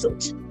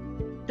Hatshepsut,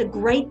 the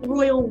great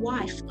royal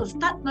wife of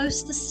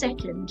Thutmose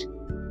II,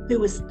 who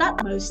was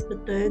Thutmose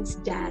III's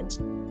dad.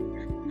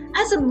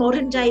 As a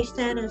modern-day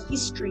fan of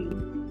history,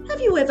 have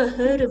you ever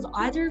heard of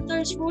either of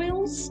those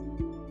royals?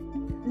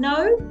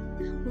 No?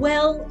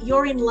 Well,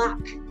 you're in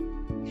luck.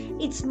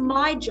 It's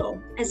my job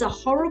as a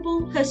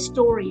horrible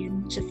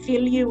historian to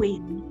fill you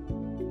in.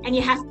 And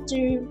you have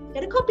to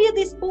get a copy of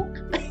this book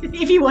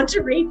if you want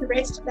to read the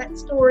rest of that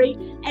story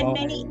and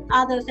many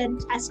other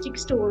fantastic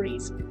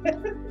stories.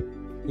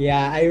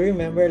 Yeah, I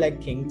remember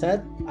King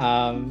Tut.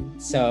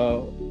 And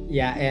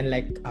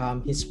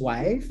his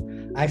wife.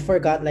 I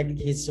forgot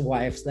his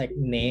wife's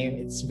name.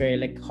 It's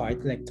very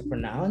hard to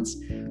pronounce.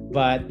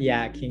 But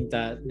yeah, King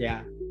Tut.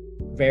 Yeah,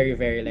 very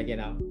very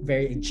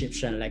very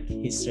Egyptian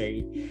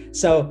history.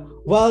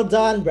 So well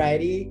done,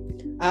 Brydie.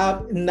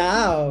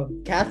 Now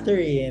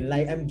Katherine,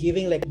 I'm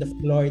giving the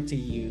floor to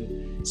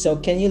you. So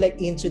can you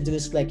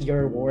introduce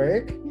your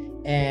work,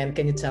 and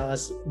can you tell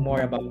us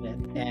more about it?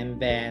 And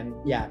then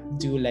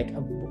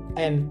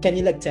and can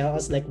you tell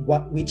us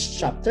which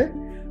chapter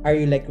are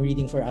you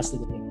reading for us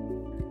today?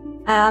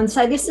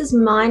 So this is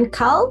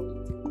Mindcull.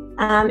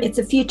 It's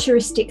a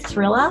futuristic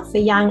thriller for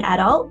young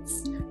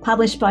adults,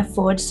 published by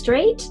Ford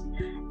Street.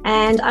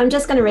 And I'm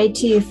just going to read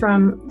to you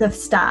from the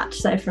start,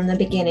 so from the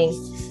beginning.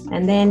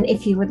 And then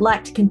if you would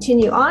like to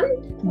continue on,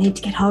 you need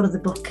to get hold of the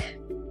book.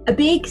 A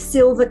big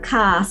silver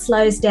car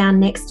slows down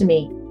next to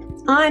me.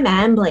 I'm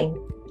ambling,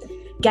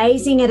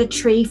 gazing at a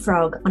tree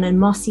frog on a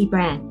mossy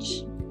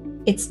branch.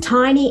 Its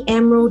tiny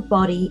emerald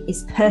body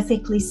is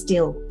perfectly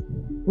still,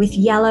 with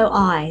yellow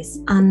eyes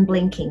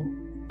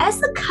unblinking.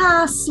 As the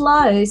car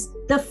slows,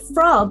 the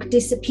frog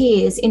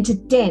disappears into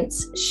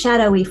dense,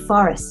 shadowy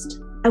forest.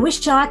 I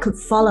wish I could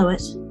follow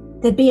it.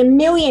 There'd be a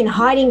million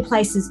hiding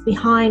places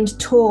behind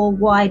tall,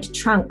 wide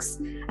trunks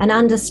and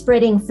under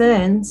spreading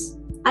ferns.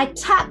 I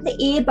tap the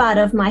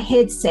earbud of my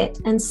headset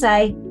and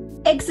say,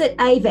 "Exit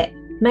AVET,"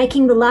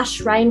 making the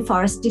lush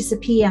rainforest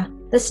disappear.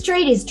 The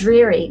street is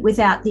dreary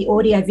without the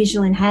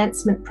audio-visual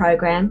enhancement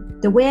program.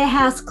 The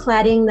warehouse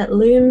cladding that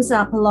looms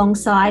up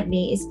alongside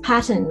me is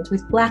patterned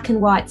with black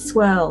and white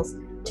swirls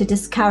to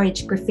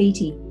discourage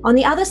graffiti. On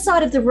the other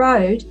side of the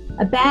road,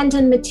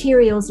 abandoned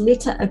materials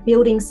litter a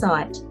building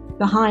site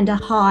behind a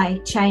high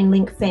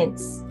chain-link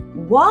fence.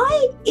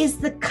 Why is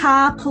the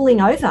car pulling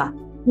over?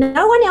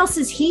 No one else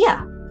is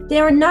here.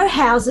 There are no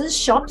houses,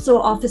 shops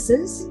or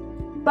offices.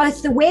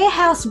 Both the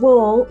warehouse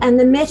wall and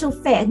the metal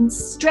fence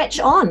stretch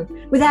on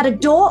without a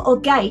door or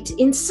gate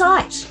in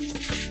sight.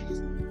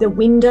 The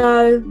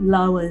window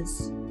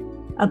lowers.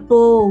 A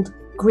bald,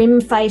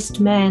 grim-faced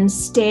man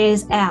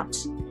stares out.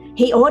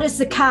 He orders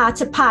the car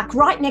to park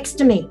right next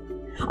to me.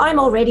 I'm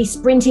already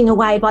sprinting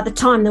away by the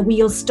time the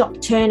wheels stop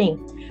turning.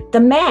 The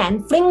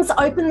man flings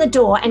open the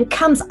door and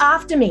comes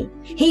after me.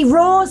 He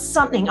roars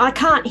something I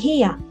can't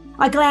hear.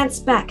 I glance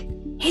back.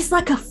 He's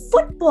like a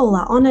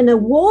footballer on an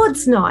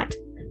awards night.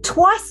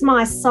 Twice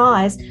my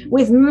size,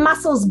 with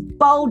muscles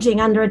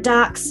bulging under a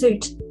dark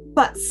suit,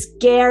 but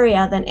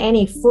scarier than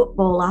any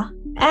footballer.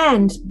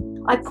 And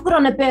I put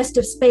on a burst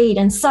of speed,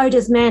 and so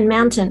does Man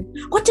Mountain.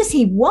 What does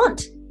he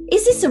want?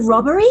 Is this a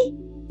robbery?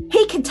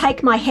 He can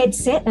take my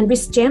headset and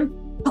wrist gem,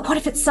 but what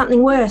if it's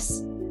something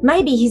worse?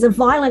 Maybe he's a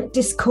violent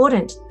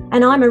discordant,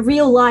 and I'm a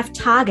real-life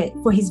target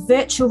for his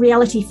virtual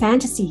reality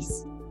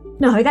fantasies.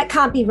 No, that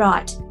can't be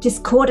right.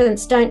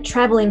 Discordants don't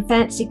travel in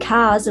fancy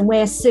cars and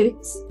wear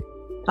suits.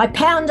 I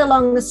pound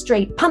along the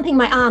street, pumping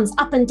my arms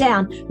up and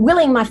down,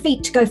 willing my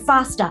feet to go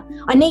faster.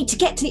 I need to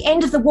get to the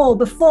end of the wall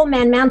before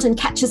Man Mountain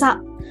catches up.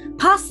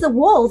 Past the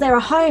wall, there are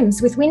homes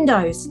with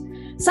windows.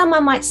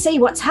 Someone might see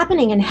what's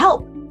happening and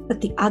help. But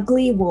the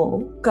ugly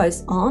wall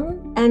goes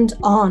on and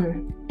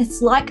on.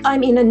 It's like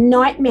I'm in a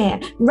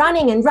nightmare,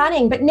 running and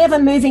running, but never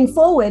moving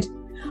forward.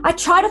 I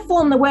try to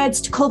form the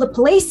words to call the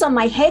police on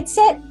my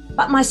headset,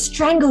 but my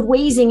strangled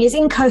wheezing is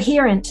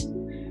incoherent.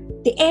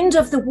 The end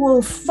of the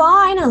wall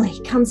finally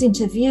comes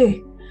into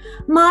view.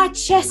 My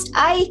chest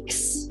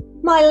aches.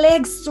 My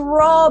legs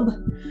throb.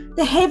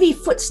 The heavy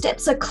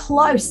footsteps are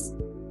close.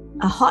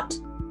 A hot,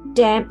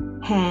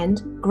 damp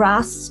hand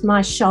grasps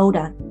my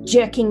shoulder,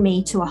 jerking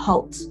me to a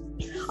halt.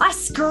 I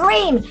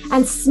scream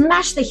and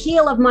smash the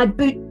heel of my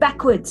boot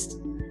backwards.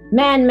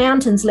 Man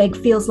Mountain's leg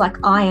feels like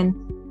iron,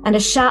 and a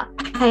sharp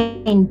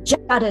pain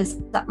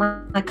judders up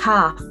my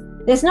calf.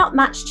 There's not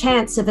much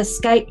chance of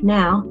escape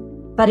now,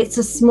 but it's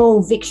a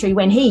small victory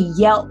when he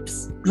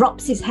yelps,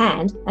 drops his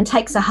hand and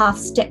takes a half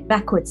step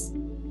backwards.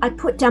 I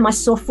put down my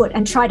sore foot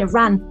and try to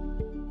run.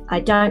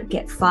 I don't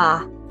get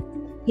far.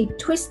 He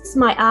twists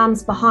my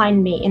arms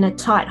behind me in a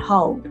tight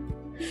hold.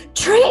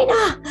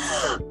 "Trina!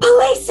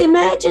 Police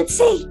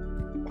emergency!"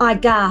 I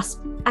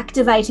gasp,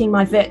 activating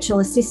my virtual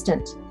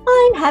assistant.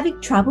 "I'm having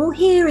trouble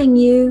hearing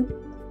you.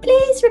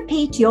 Please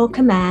repeat your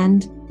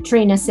command,"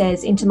 Trina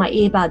says into my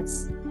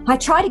earbuds. I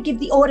try to give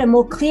the order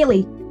more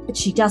clearly, but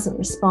she doesn't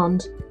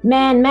respond.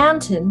 Man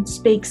Mountain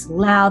speaks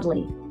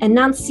loudly,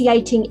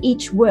 enunciating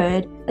each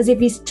word as if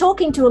he's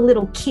talking to a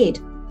little kid.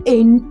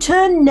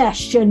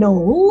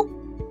 "International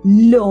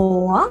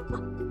Law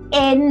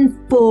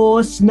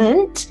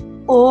Enforcement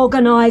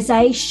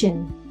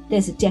Organisation."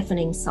 There's a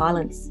deafening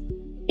silence.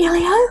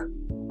 "Ilio?"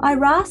 I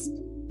rasped.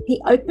 He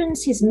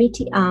opens his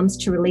meaty arms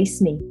to release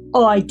me.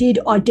 "I did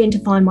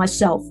identify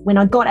myself when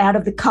I got out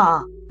of the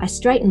car." I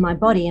straighten my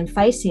body and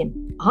face him.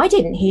 "I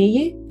didn't hear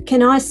you.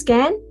 Can I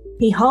scan?"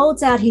 He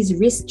holds out his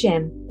wrist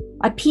gem.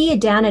 I peer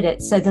down at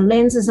it so the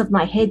lenses of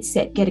my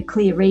headset get a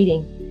clear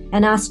reading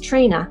and ask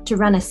Trina to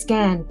run a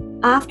scan.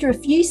 After a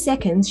few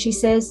seconds, she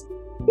says,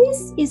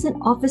 "This is an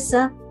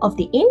officer of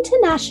the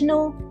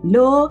International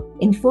Law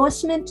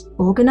Enforcement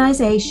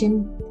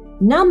Organisation,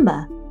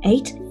 number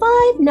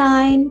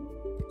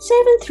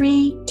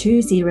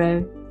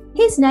 8597320.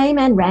 His name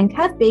and rank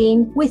have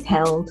been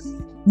withheld."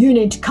 "You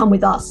need to come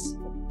with us,"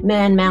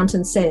 Man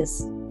Mountain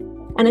says.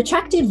 An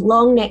attractive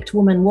long-necked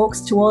woman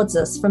walks towards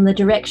us from the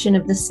direction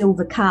of the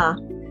silver car.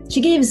 She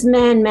gives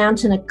Man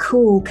Mountain a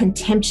cool,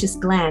 contemptuous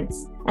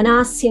glance and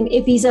asks him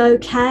if he's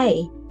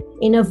okay,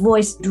 in a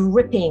voice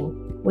dripping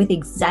with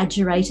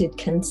exaggerated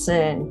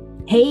concern.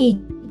 He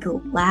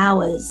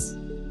glowers.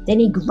 Then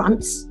he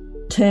grunts,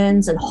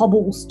 turns and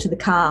hobbles to the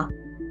car.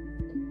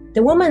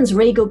 The woman's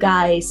regal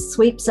gaze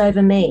sweeps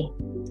over me.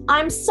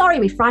 "I'm sorry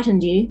we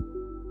frightened you."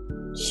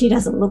 She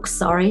doesn't look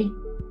sorry.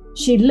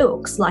 She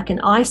looks like an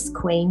ice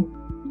queen.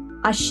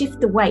 I shift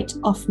the weight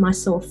off my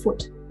sore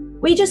foot.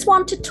 "We just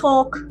want to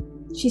talk,"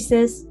 she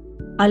says.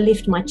 I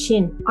lift my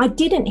chin. I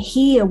didn't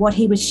hear what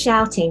he was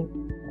shouting.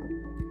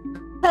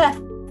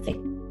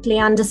 "Perfectly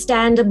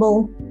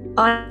understandable."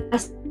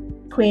 Ice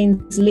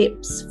Queen's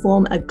lips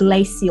form a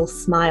glacial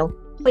smile.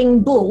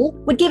 "Wing Bull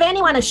would give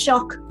anyone a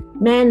shock."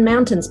 Man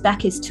Mountain's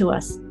back is to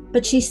us,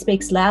 but she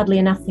speaks loudly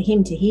enough for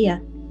him to hear.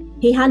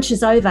 He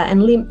hunches over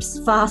and limps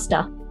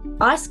faster.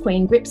 Ice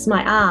Queen grips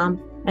my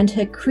arm and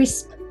her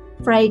crisp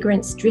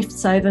fragrance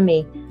drifts over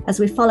me as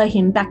we follow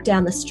him back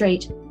down the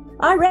street.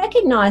 I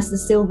recognise the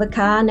silver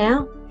car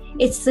now.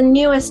 It's the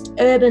newest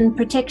urban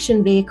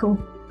protection vehicle.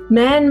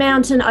 Man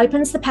Mountain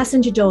opens the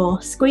passenger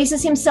door,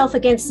 squeezes himself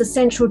against the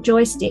central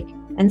joystick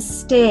and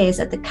stares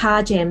at the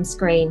car jam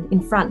screen in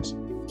front.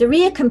 The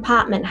rear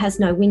compartment has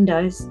no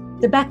windows.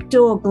 The back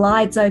door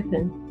glides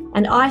open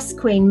and Ice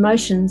Queen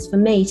motions for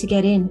me to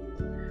get in.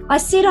 I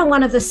sit on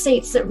one of the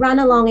seats that run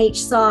along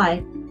each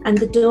side and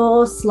the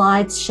door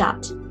slides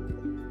shut.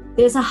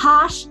 There's a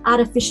harsh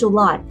artificial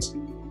light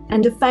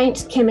and a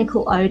faint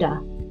chemical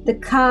odour. The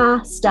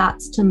car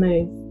starts to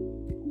move.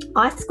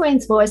 Ice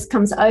Queen's voice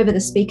comes over the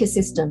speaker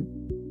system.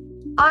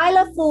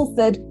 "Isla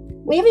Fulford,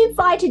 we've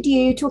invited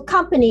you to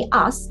accompany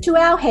us to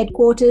our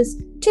headquarters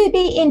to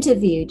be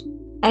interviewed."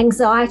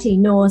 Anxiety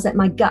gnaws at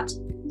my gut.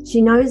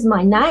 She knows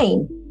my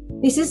name.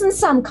 This isn't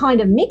some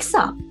kind of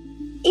mix-up.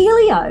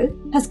 Elio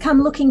has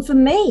come looking for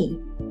me.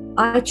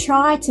 I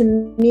try to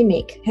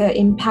mimic her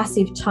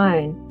impassive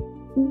tone.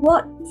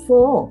 "What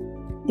for?"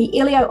 The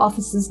Elio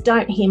officers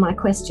don't hear my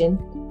question,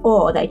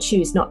 or they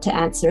choose not to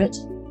answer it.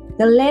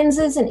 The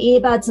lenses and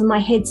earbuds of my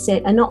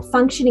headset are not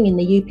functioning in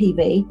the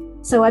UPV,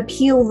 so I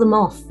peel them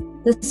off.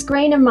 The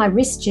screen of my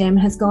wrist gem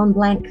has gone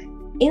blank.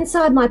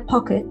 Inside my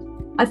pocket,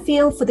 I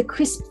feel for the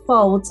crisp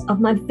folds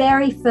of my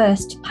very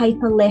first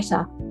paper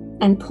letter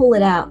and pull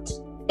it out.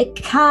 It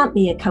can't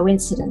be a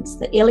coincidence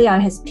that Elio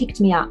has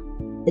picked me up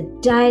the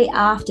day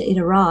after it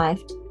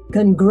arrived.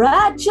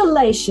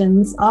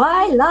 "Congratulations,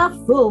 Isla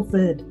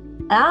Fulford.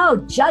 Our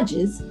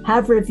judges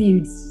have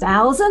reviewed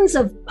thousands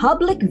of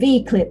public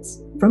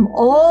V-clips from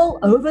all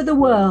over the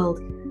world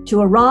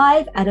to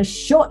arrive at a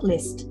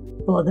shortlist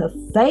for the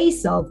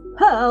Face of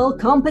Pearl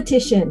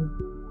competition.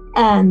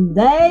 And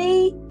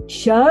they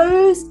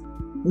chose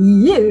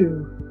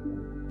you."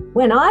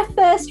 When I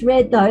first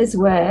read those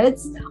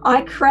words,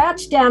 I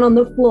crouched down on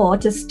the floor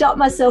to stop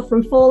myself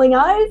from falling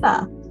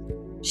over.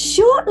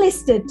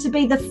 Shortlisted to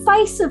be the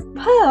Face of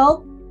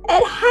Pearl,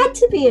 it had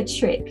to be a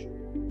trick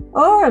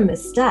or a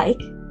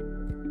mistake.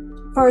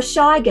 For a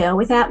shy girl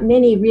without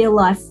many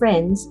real-life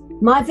friends,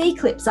 my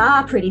V-clips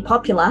are pretty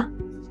popular.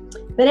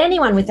 But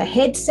anyone with a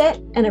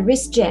headset and a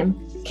wrist gem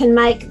can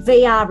make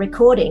VR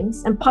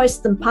recordings and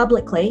post them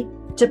publicly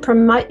to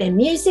promote their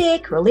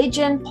music,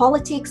 religion,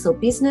 politics, or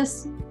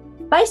business.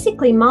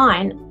 Basically,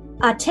 mine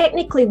are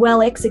technically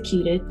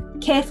well-executed,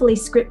 carefully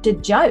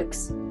scripted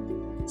jokes,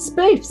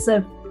 spoofs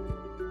of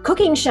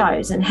cooking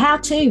shows and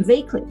how-to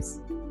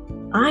V-clips.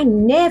 I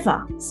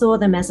never saw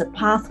them as a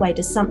pathway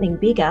to something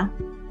bigger.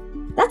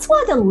 That's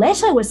why the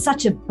letter was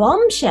such a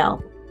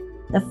bombshell.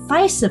 The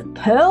Face of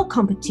Pearl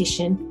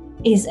competition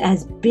is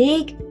as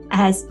big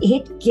as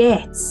it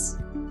gets.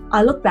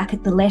 I look back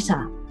at the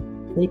letter.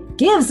 It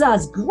gives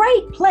us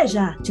great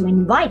pleasure to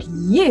invite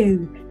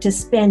you to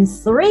spend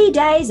 3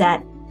 days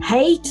at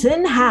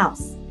Hayton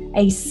House,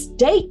 a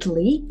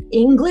stately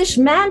English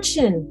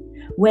mansion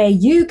where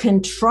you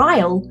can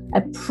trial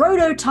a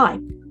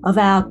prototype of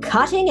our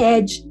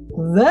cutting-edge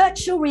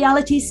virtual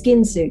reality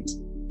skin suit,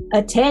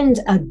 attend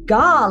a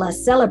gala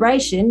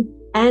celebration,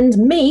 and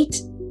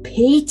meet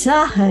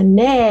Peter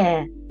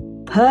Hernaire,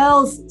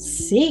 Pearl's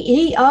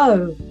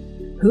CEO,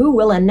 who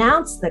will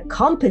announce the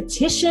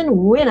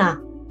competition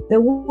winner. The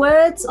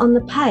words on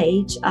the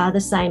page are the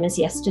same as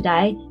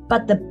yesterday,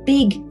 but the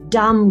big,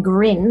 dumb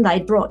grin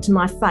they'd brought to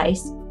my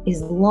face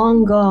is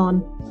long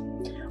gone.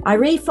 I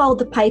refold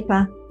the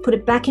paper, put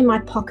it back in my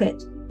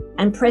pocket,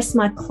 and press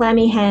my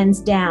clammy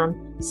hands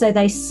down so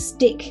they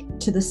stick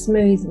to the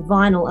smooth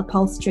vinyl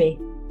upholstery.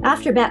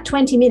 After about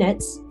 20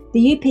 minutes,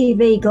 the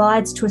UPV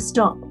glides to a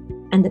stop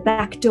and the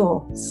back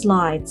door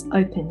slides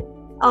open.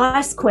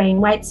 Ice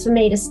Queen waits for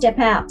me to step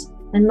out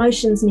and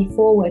motions me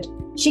forward.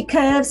 She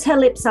curves her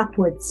lips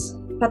upwards,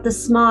 but the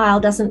smile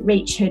doesn't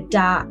reach her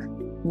dark,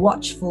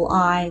 watchful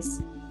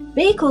eyes.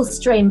 Vehicles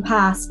stream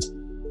past.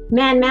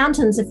 Man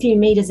Mountain's a few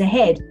metres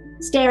ahead,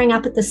 staring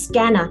up at the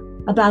scanner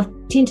above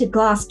tinted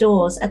glass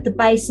doors at the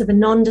base of a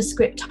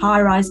nondescript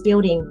high-rise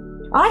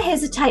building. I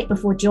hesitate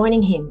before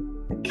joining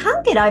him. I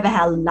can't get over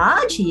how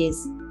large he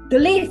is. The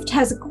lift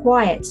has a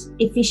quiet,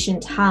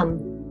 efficient hum.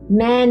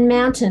 Man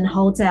Mountain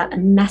holds out a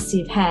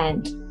massive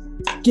hand.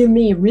 Give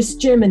me a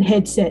wrist gem and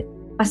headset.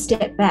 I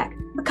step back.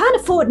 I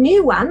can't afford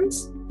new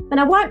ones, and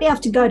I won't be able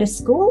to go to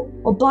school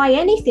or buy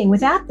anything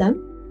without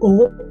them.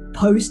 Or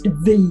post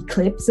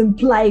V-clips and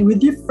play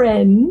with your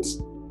friends,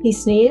 he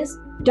sneers.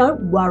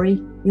 Don't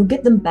worry, you'll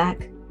get them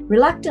back.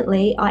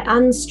 Reluctantly, I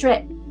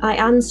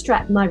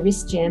unstrap my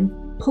wrist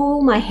gem,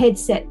 pull my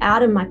headset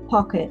out of my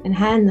pocket and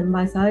hand them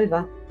both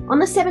over. On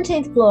the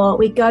 17th floor,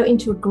 we go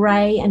into a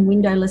grey and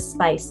windowless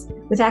space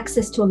with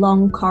access to a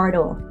long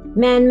corridor.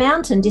 Man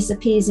Mountain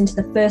disappears into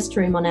the first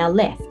room on our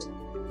left.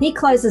 He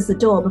closes the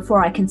door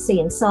before I can see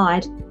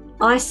inside.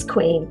 Ice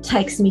Queen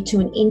takes me to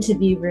an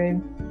interview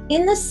room.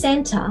 In the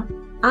centre,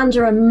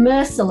 under a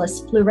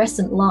merciless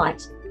fluorescent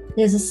light,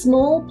 there's a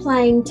small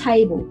plain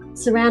table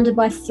surrounded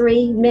by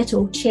 3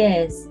 metal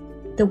chairs.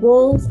 The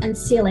walls and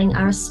ceiling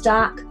are a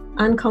stark,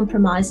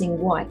 uncompromising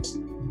white.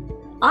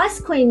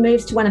 Ice Queen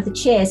moves to one of the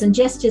chairs and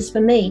gestures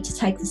for me to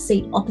take the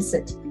seat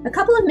opposite. A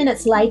couple of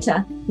minutes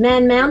later,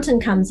 Man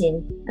Mountain comes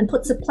in and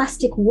puts a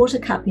plastic water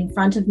cup in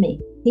front of me.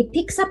 He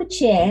picks up a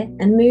chair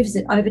and moves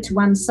it over to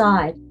one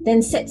side,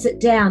 then sets it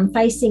down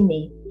facing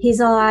me.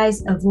 His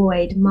eyes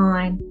avoid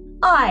mine.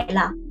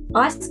 Isla.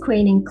 Ice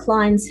Queen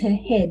inclines her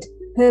head,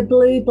 her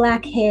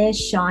blue-black hair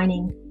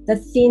shining, the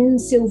thin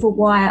silver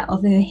wire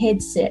of her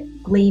headset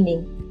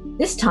gleaming.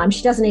 This time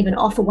she doesn't even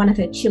offer one of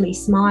her chilly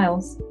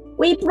smiles.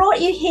 We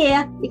brought you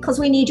here because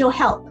we need your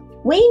help.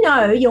 We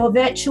know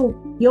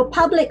your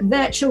public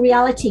virtual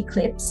reality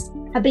clips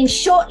have been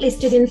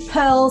shortlisted in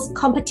Pearl's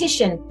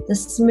competition. The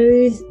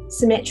smooth,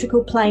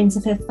 symmetrical planes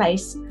of her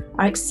face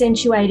are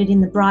accentuated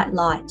in the bright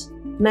light,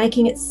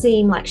 making it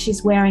seem like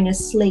she's wearing a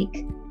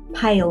sleek,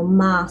 pale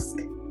mask.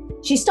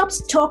 She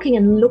stops talking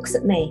and looks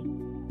at me,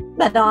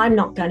 but I'm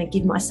not going to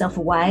give myself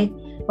away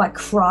by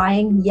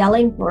crying,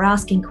 yelling, or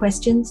asking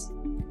questions.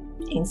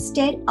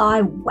 Instead,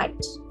 I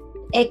wait,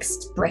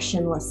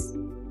 expressionless.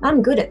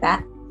 I'm good at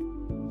that.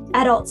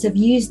 Adults have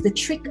used the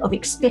trick of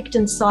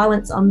expectant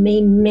silence on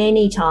me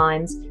many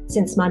times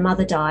since my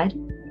mother died.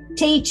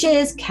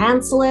 Teachers,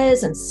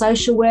 counsellors, and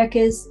social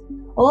workers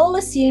all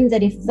assume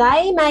that if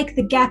they make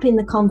the gap in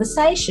the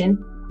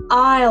conversation,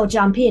 I'll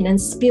jump in and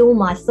spill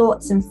my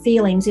thoughts and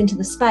feelings into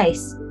the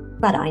space,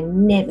 but I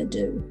never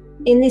do.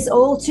 In this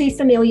all too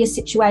familiar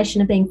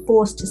situation of being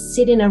forced to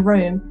sit in a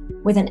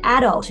room with an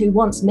adult who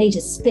wants me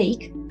to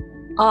speak,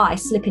 I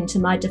slip into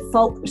my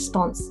default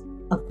response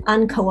of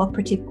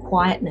uncooperative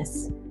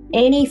quietness.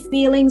 Any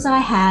feelings I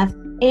have,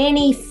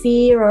 any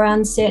fear or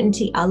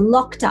uncertainty are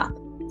locked up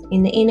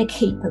in the inner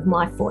keep of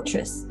my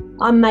fortress.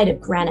 I'm made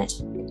of granite.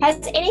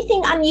 Has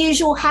anything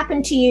unusual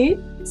happened to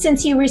you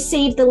since you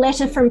received the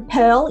letter from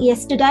Pearl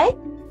yesterday?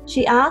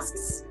 She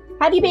asks.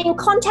 Have you been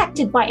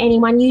contacted by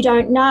anyone you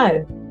don't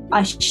know?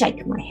 I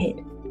shake my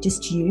head.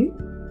 Just you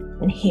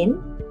and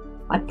him?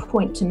 I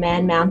point to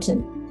Man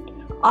Mountain.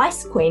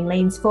 Ice Queen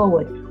leans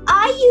forward.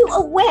 Are you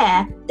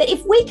aware that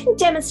if we can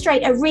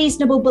demonstrate a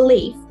reasonable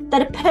belief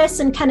that a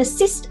person can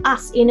assist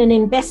us in an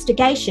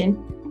investigation,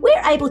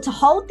 we're able to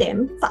hold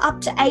them for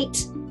up to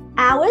 8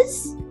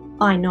 hours?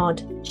 I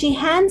nod. She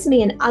hands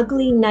me an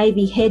ugly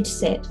navy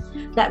headset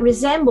that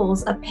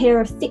resembles a pair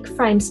of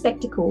thick-frame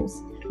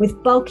spectacles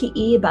with bulky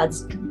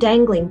earbuds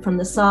dangling from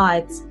the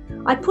sides.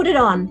 I put it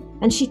on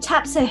and she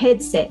taps her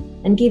headset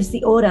and gives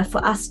the order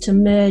for us to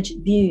merge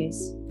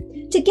views.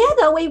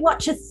 Together we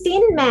watch a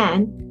thin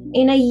man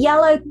in a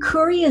yellow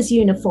courier's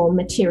uniform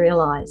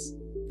materialise,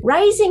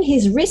 raising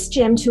his wrist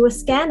gem to a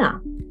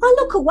scanner. I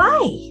look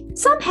away.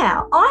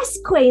 Somehow, Ice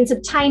Queen's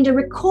obtained a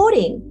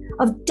recording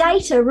of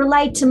data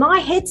relayed to my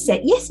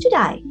headset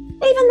yesterday,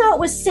 even though it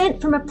was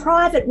sent from a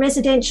private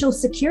residential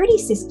security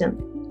system.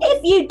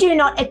 If you do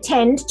not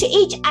attend to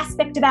each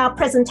aspect of our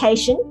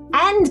presentation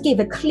and give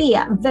a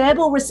clear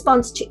verbal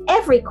response to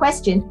every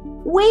question,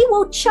 we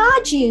will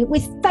charge you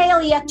with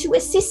failure to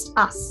assist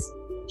us,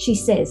 she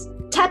says,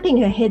 tapping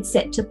her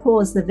headset to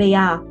pause the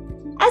VR.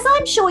 As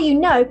I'm sure you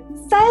know,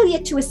 failure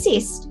to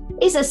assist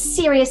is a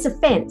serious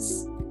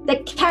offence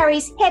that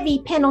carries heavy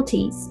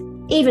penalties,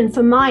 even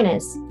for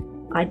minors.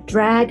 I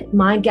drag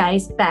my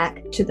gaze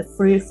back to the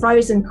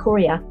frozen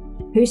courier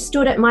who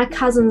stood at my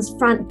cousin's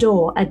front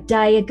door a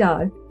day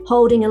ago,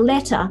 holding a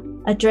letter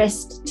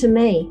addressed to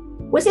me.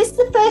 Was this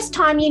the first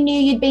time you knew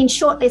you'd been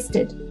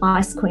shortlisted?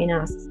 Ice Queen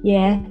asks.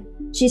 Yeah.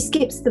 She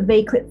skips the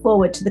V-clip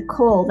forward to the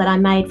call that I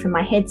made from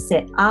my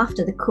headset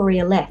after the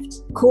courier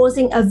left,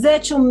 causing a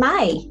virtual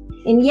May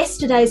in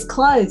yesterday's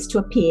clothes to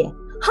appear.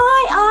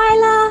 Hi,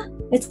 Isla.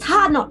 It's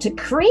hard not to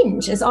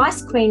cringe as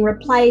Ice Queen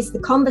replays the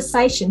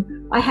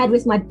conversation I had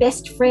with my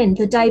best friend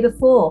the day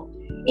before.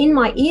 In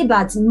my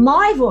earbuds,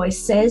 my voice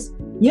says,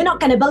 "You're not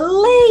going to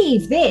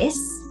believe this."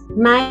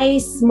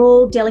 May's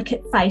small,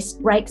 delicate face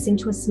breaks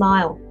into a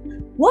smile.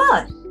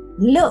 What?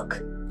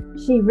 Look.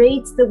 She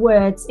reads the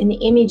words in the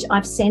image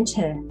I've sent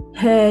her.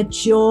 Her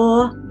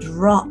jaw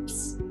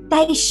drops.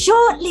 They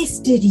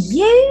shortlisted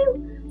you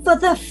for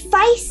the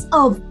face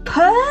of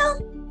Pearl?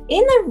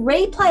 In the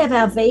replay of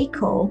our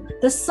V-call,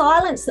 the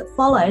silence that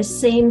follows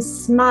seems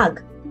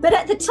smug. But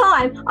at the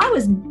time, I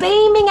was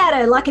beaming at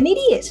her like an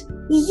idiot.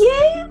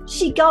 You?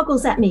 She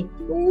goggles at me.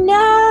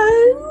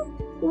 No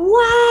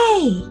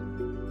way.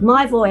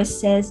 My voice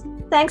says,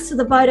 thanks for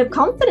the vote of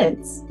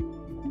confidence.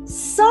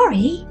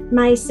 Sorry,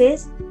 May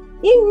says.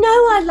 You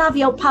know I love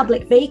your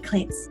public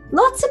V-clips.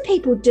 Lots of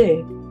people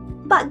do.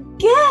 But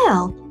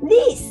girl,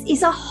 this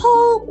is a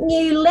whole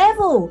new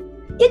level.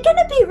 You're going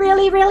to be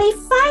really, really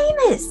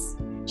famous.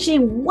 She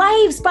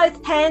waves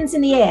both hands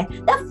in the air.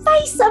 The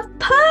face of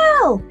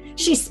Pearl.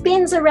 She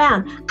spins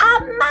around.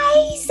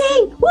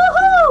 Amazing!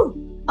 Woohoo!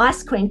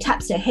 Ice Queen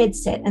taps her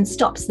headset and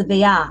stops the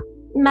VR.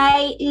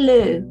 May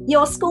Lou,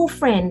 your school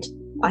friend.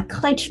 I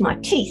clench my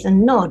teeth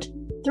and nod.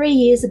 3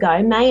 years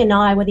ago, May and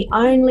I were the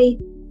only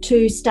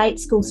 2 state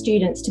school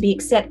students to be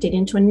accepted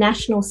into a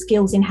national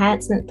skills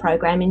enhancement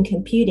program in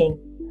computing.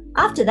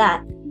 After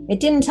that, it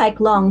didn't take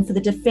long for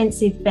the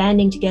defensive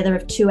banding together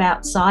of 2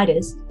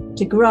 outsiders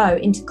to grow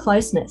into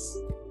closeness.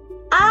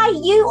 Are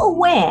you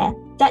aware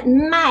that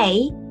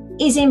May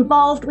is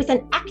involved with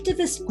an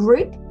activist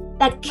group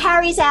that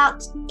carries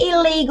out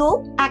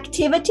illegal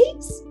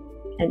activities?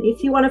 And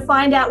if you want to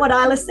find out what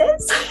Isla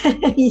says,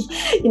 you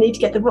need to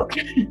get the book.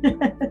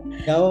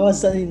 That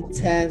was an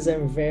intense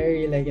and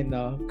very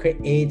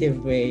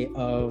creative way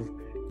of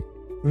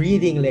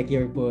reading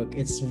your book.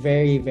 It's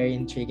very, very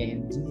intriguing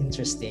and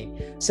interesting.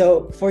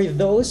 So for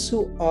those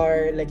who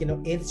are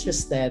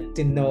interested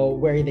to know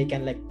where they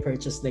can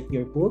purchase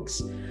your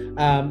books,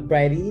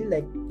 Brydie,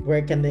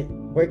 where can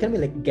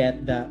we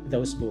get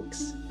those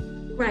books?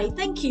 Great,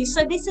 thank you.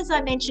 So this, as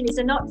I mentioned, is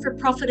a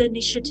not-for-profit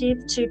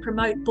initiative to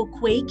promote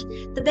Book Week.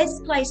 The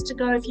best place to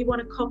go if you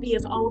want a copy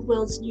of Old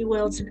Worlds, New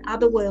Worlds and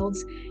Other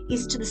Worlds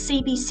is to the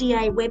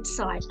CBCA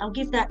website. I'll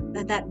give that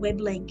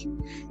web link,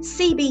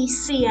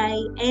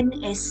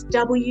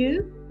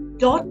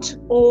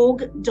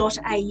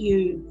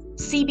 cbcansw.org.au.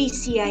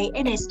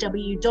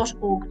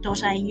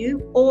 cbcansw.org.au,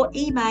 or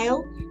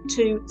email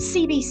to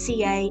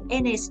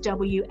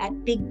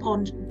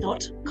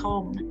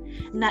cbcansw@bigpond.com,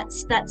 and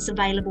that's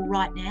available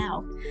right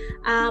now.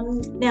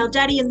 Now,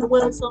 Daddy and the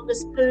World's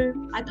Longest Poo,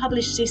 I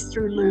published this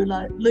through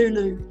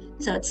Lulu,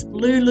 so it's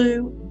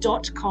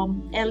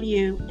lulu.com,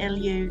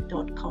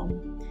 lulu.com.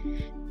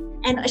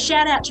 And a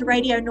shout out to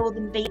Radio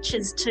Northern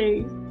Beaches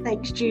too.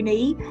 Thanks,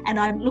 Junie, and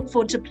I look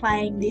forward to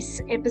playing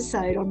this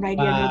episode on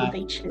Radio Northern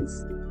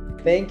Beaches.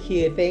 Thank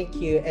you.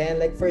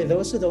 And for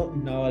those who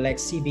don't know,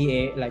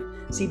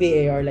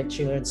 CBA or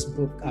Children's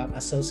Book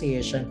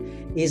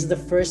Association is the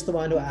first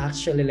one who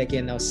actually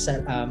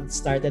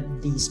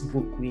started these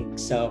book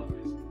weeks. So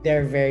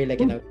they're very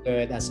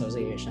good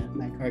association,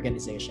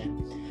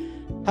 organization.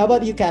 How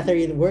about you,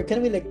 Katherine? Where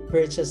can we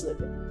purchase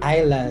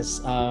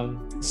Isla's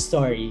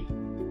story?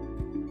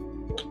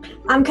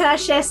 Can I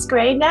share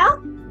screen now?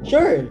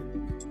 Sure.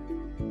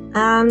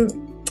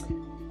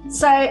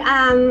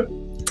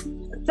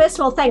 First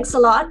of all, thanks a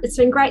lot. It's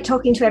been great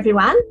talking to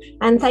everyone.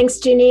 And thanks,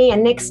 Ginny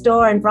and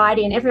Nextdoor and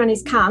Brydie and everyone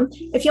who's come.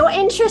 If you're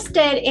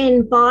interested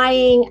in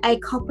buying a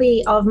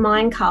copy of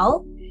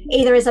Mindcull,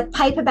 either as a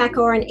paperback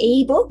or an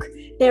ebook,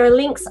 there are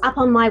links up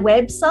on my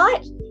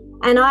website.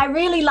 And I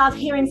really love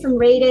hearing from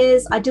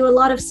readers. I do a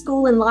lot of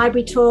school and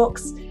library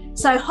talks.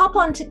 So hop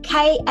on to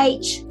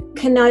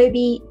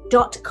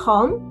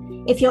khcanobi.com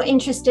if you're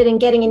interested in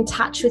getting in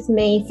touch with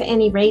me for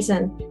any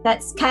reason.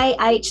 That's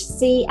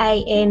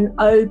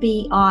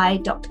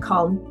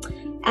khcanobi.com.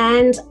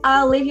 And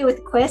I'll leave you with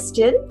a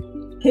question.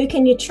 Who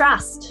can you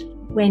trust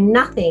when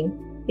nothing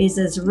is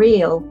as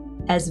real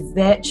as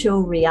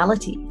virtual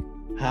reality?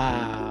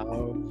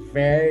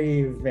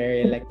 very,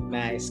 very like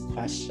nice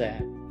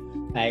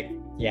question. Like,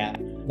 yeah,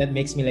 that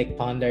makes me like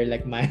ponder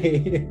like my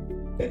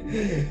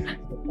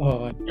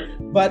oh,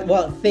 but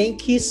well,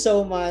 thank you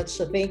so much.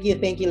 So thank you,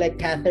 like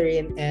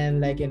Katherine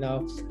and like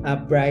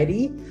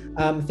Brydie.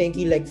 Thank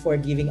you like for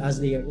giving us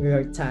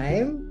your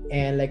time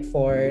and like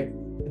for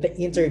the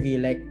interview,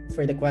 like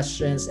for the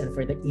questions and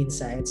for the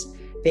insights.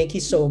 Thank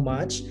you so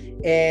much.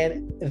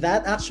 And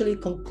that actually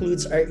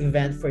concludes our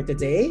event for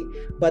today.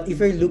 But if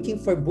you're looking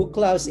for book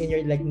clubs in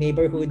your like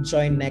neighborhood,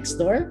 join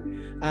Nextdoor,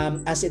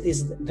 as it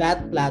is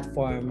that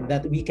platform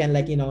that we can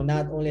like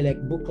not only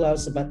like book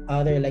clubs but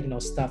other like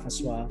stuff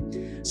as well.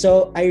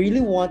 So I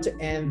really want to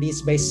end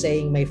this by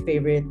saying my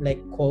favorite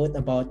like quote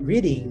about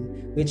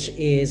reading, which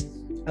is,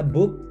 a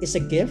book is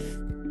a gift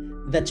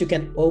that you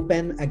can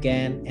open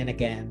again and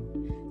again.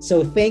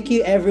 So thank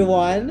you,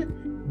 everyone.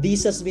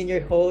 This has been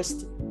your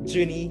host,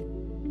 Junie.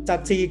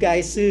 Talk to you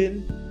guys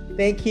soon.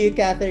 Thank you,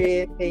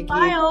 Katherine. Thank you.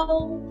 Bye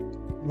all.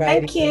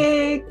 Thank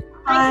you.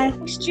 Bye.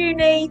 Thanks,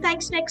 Junie.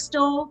 Thanks,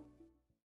 Nextdoor.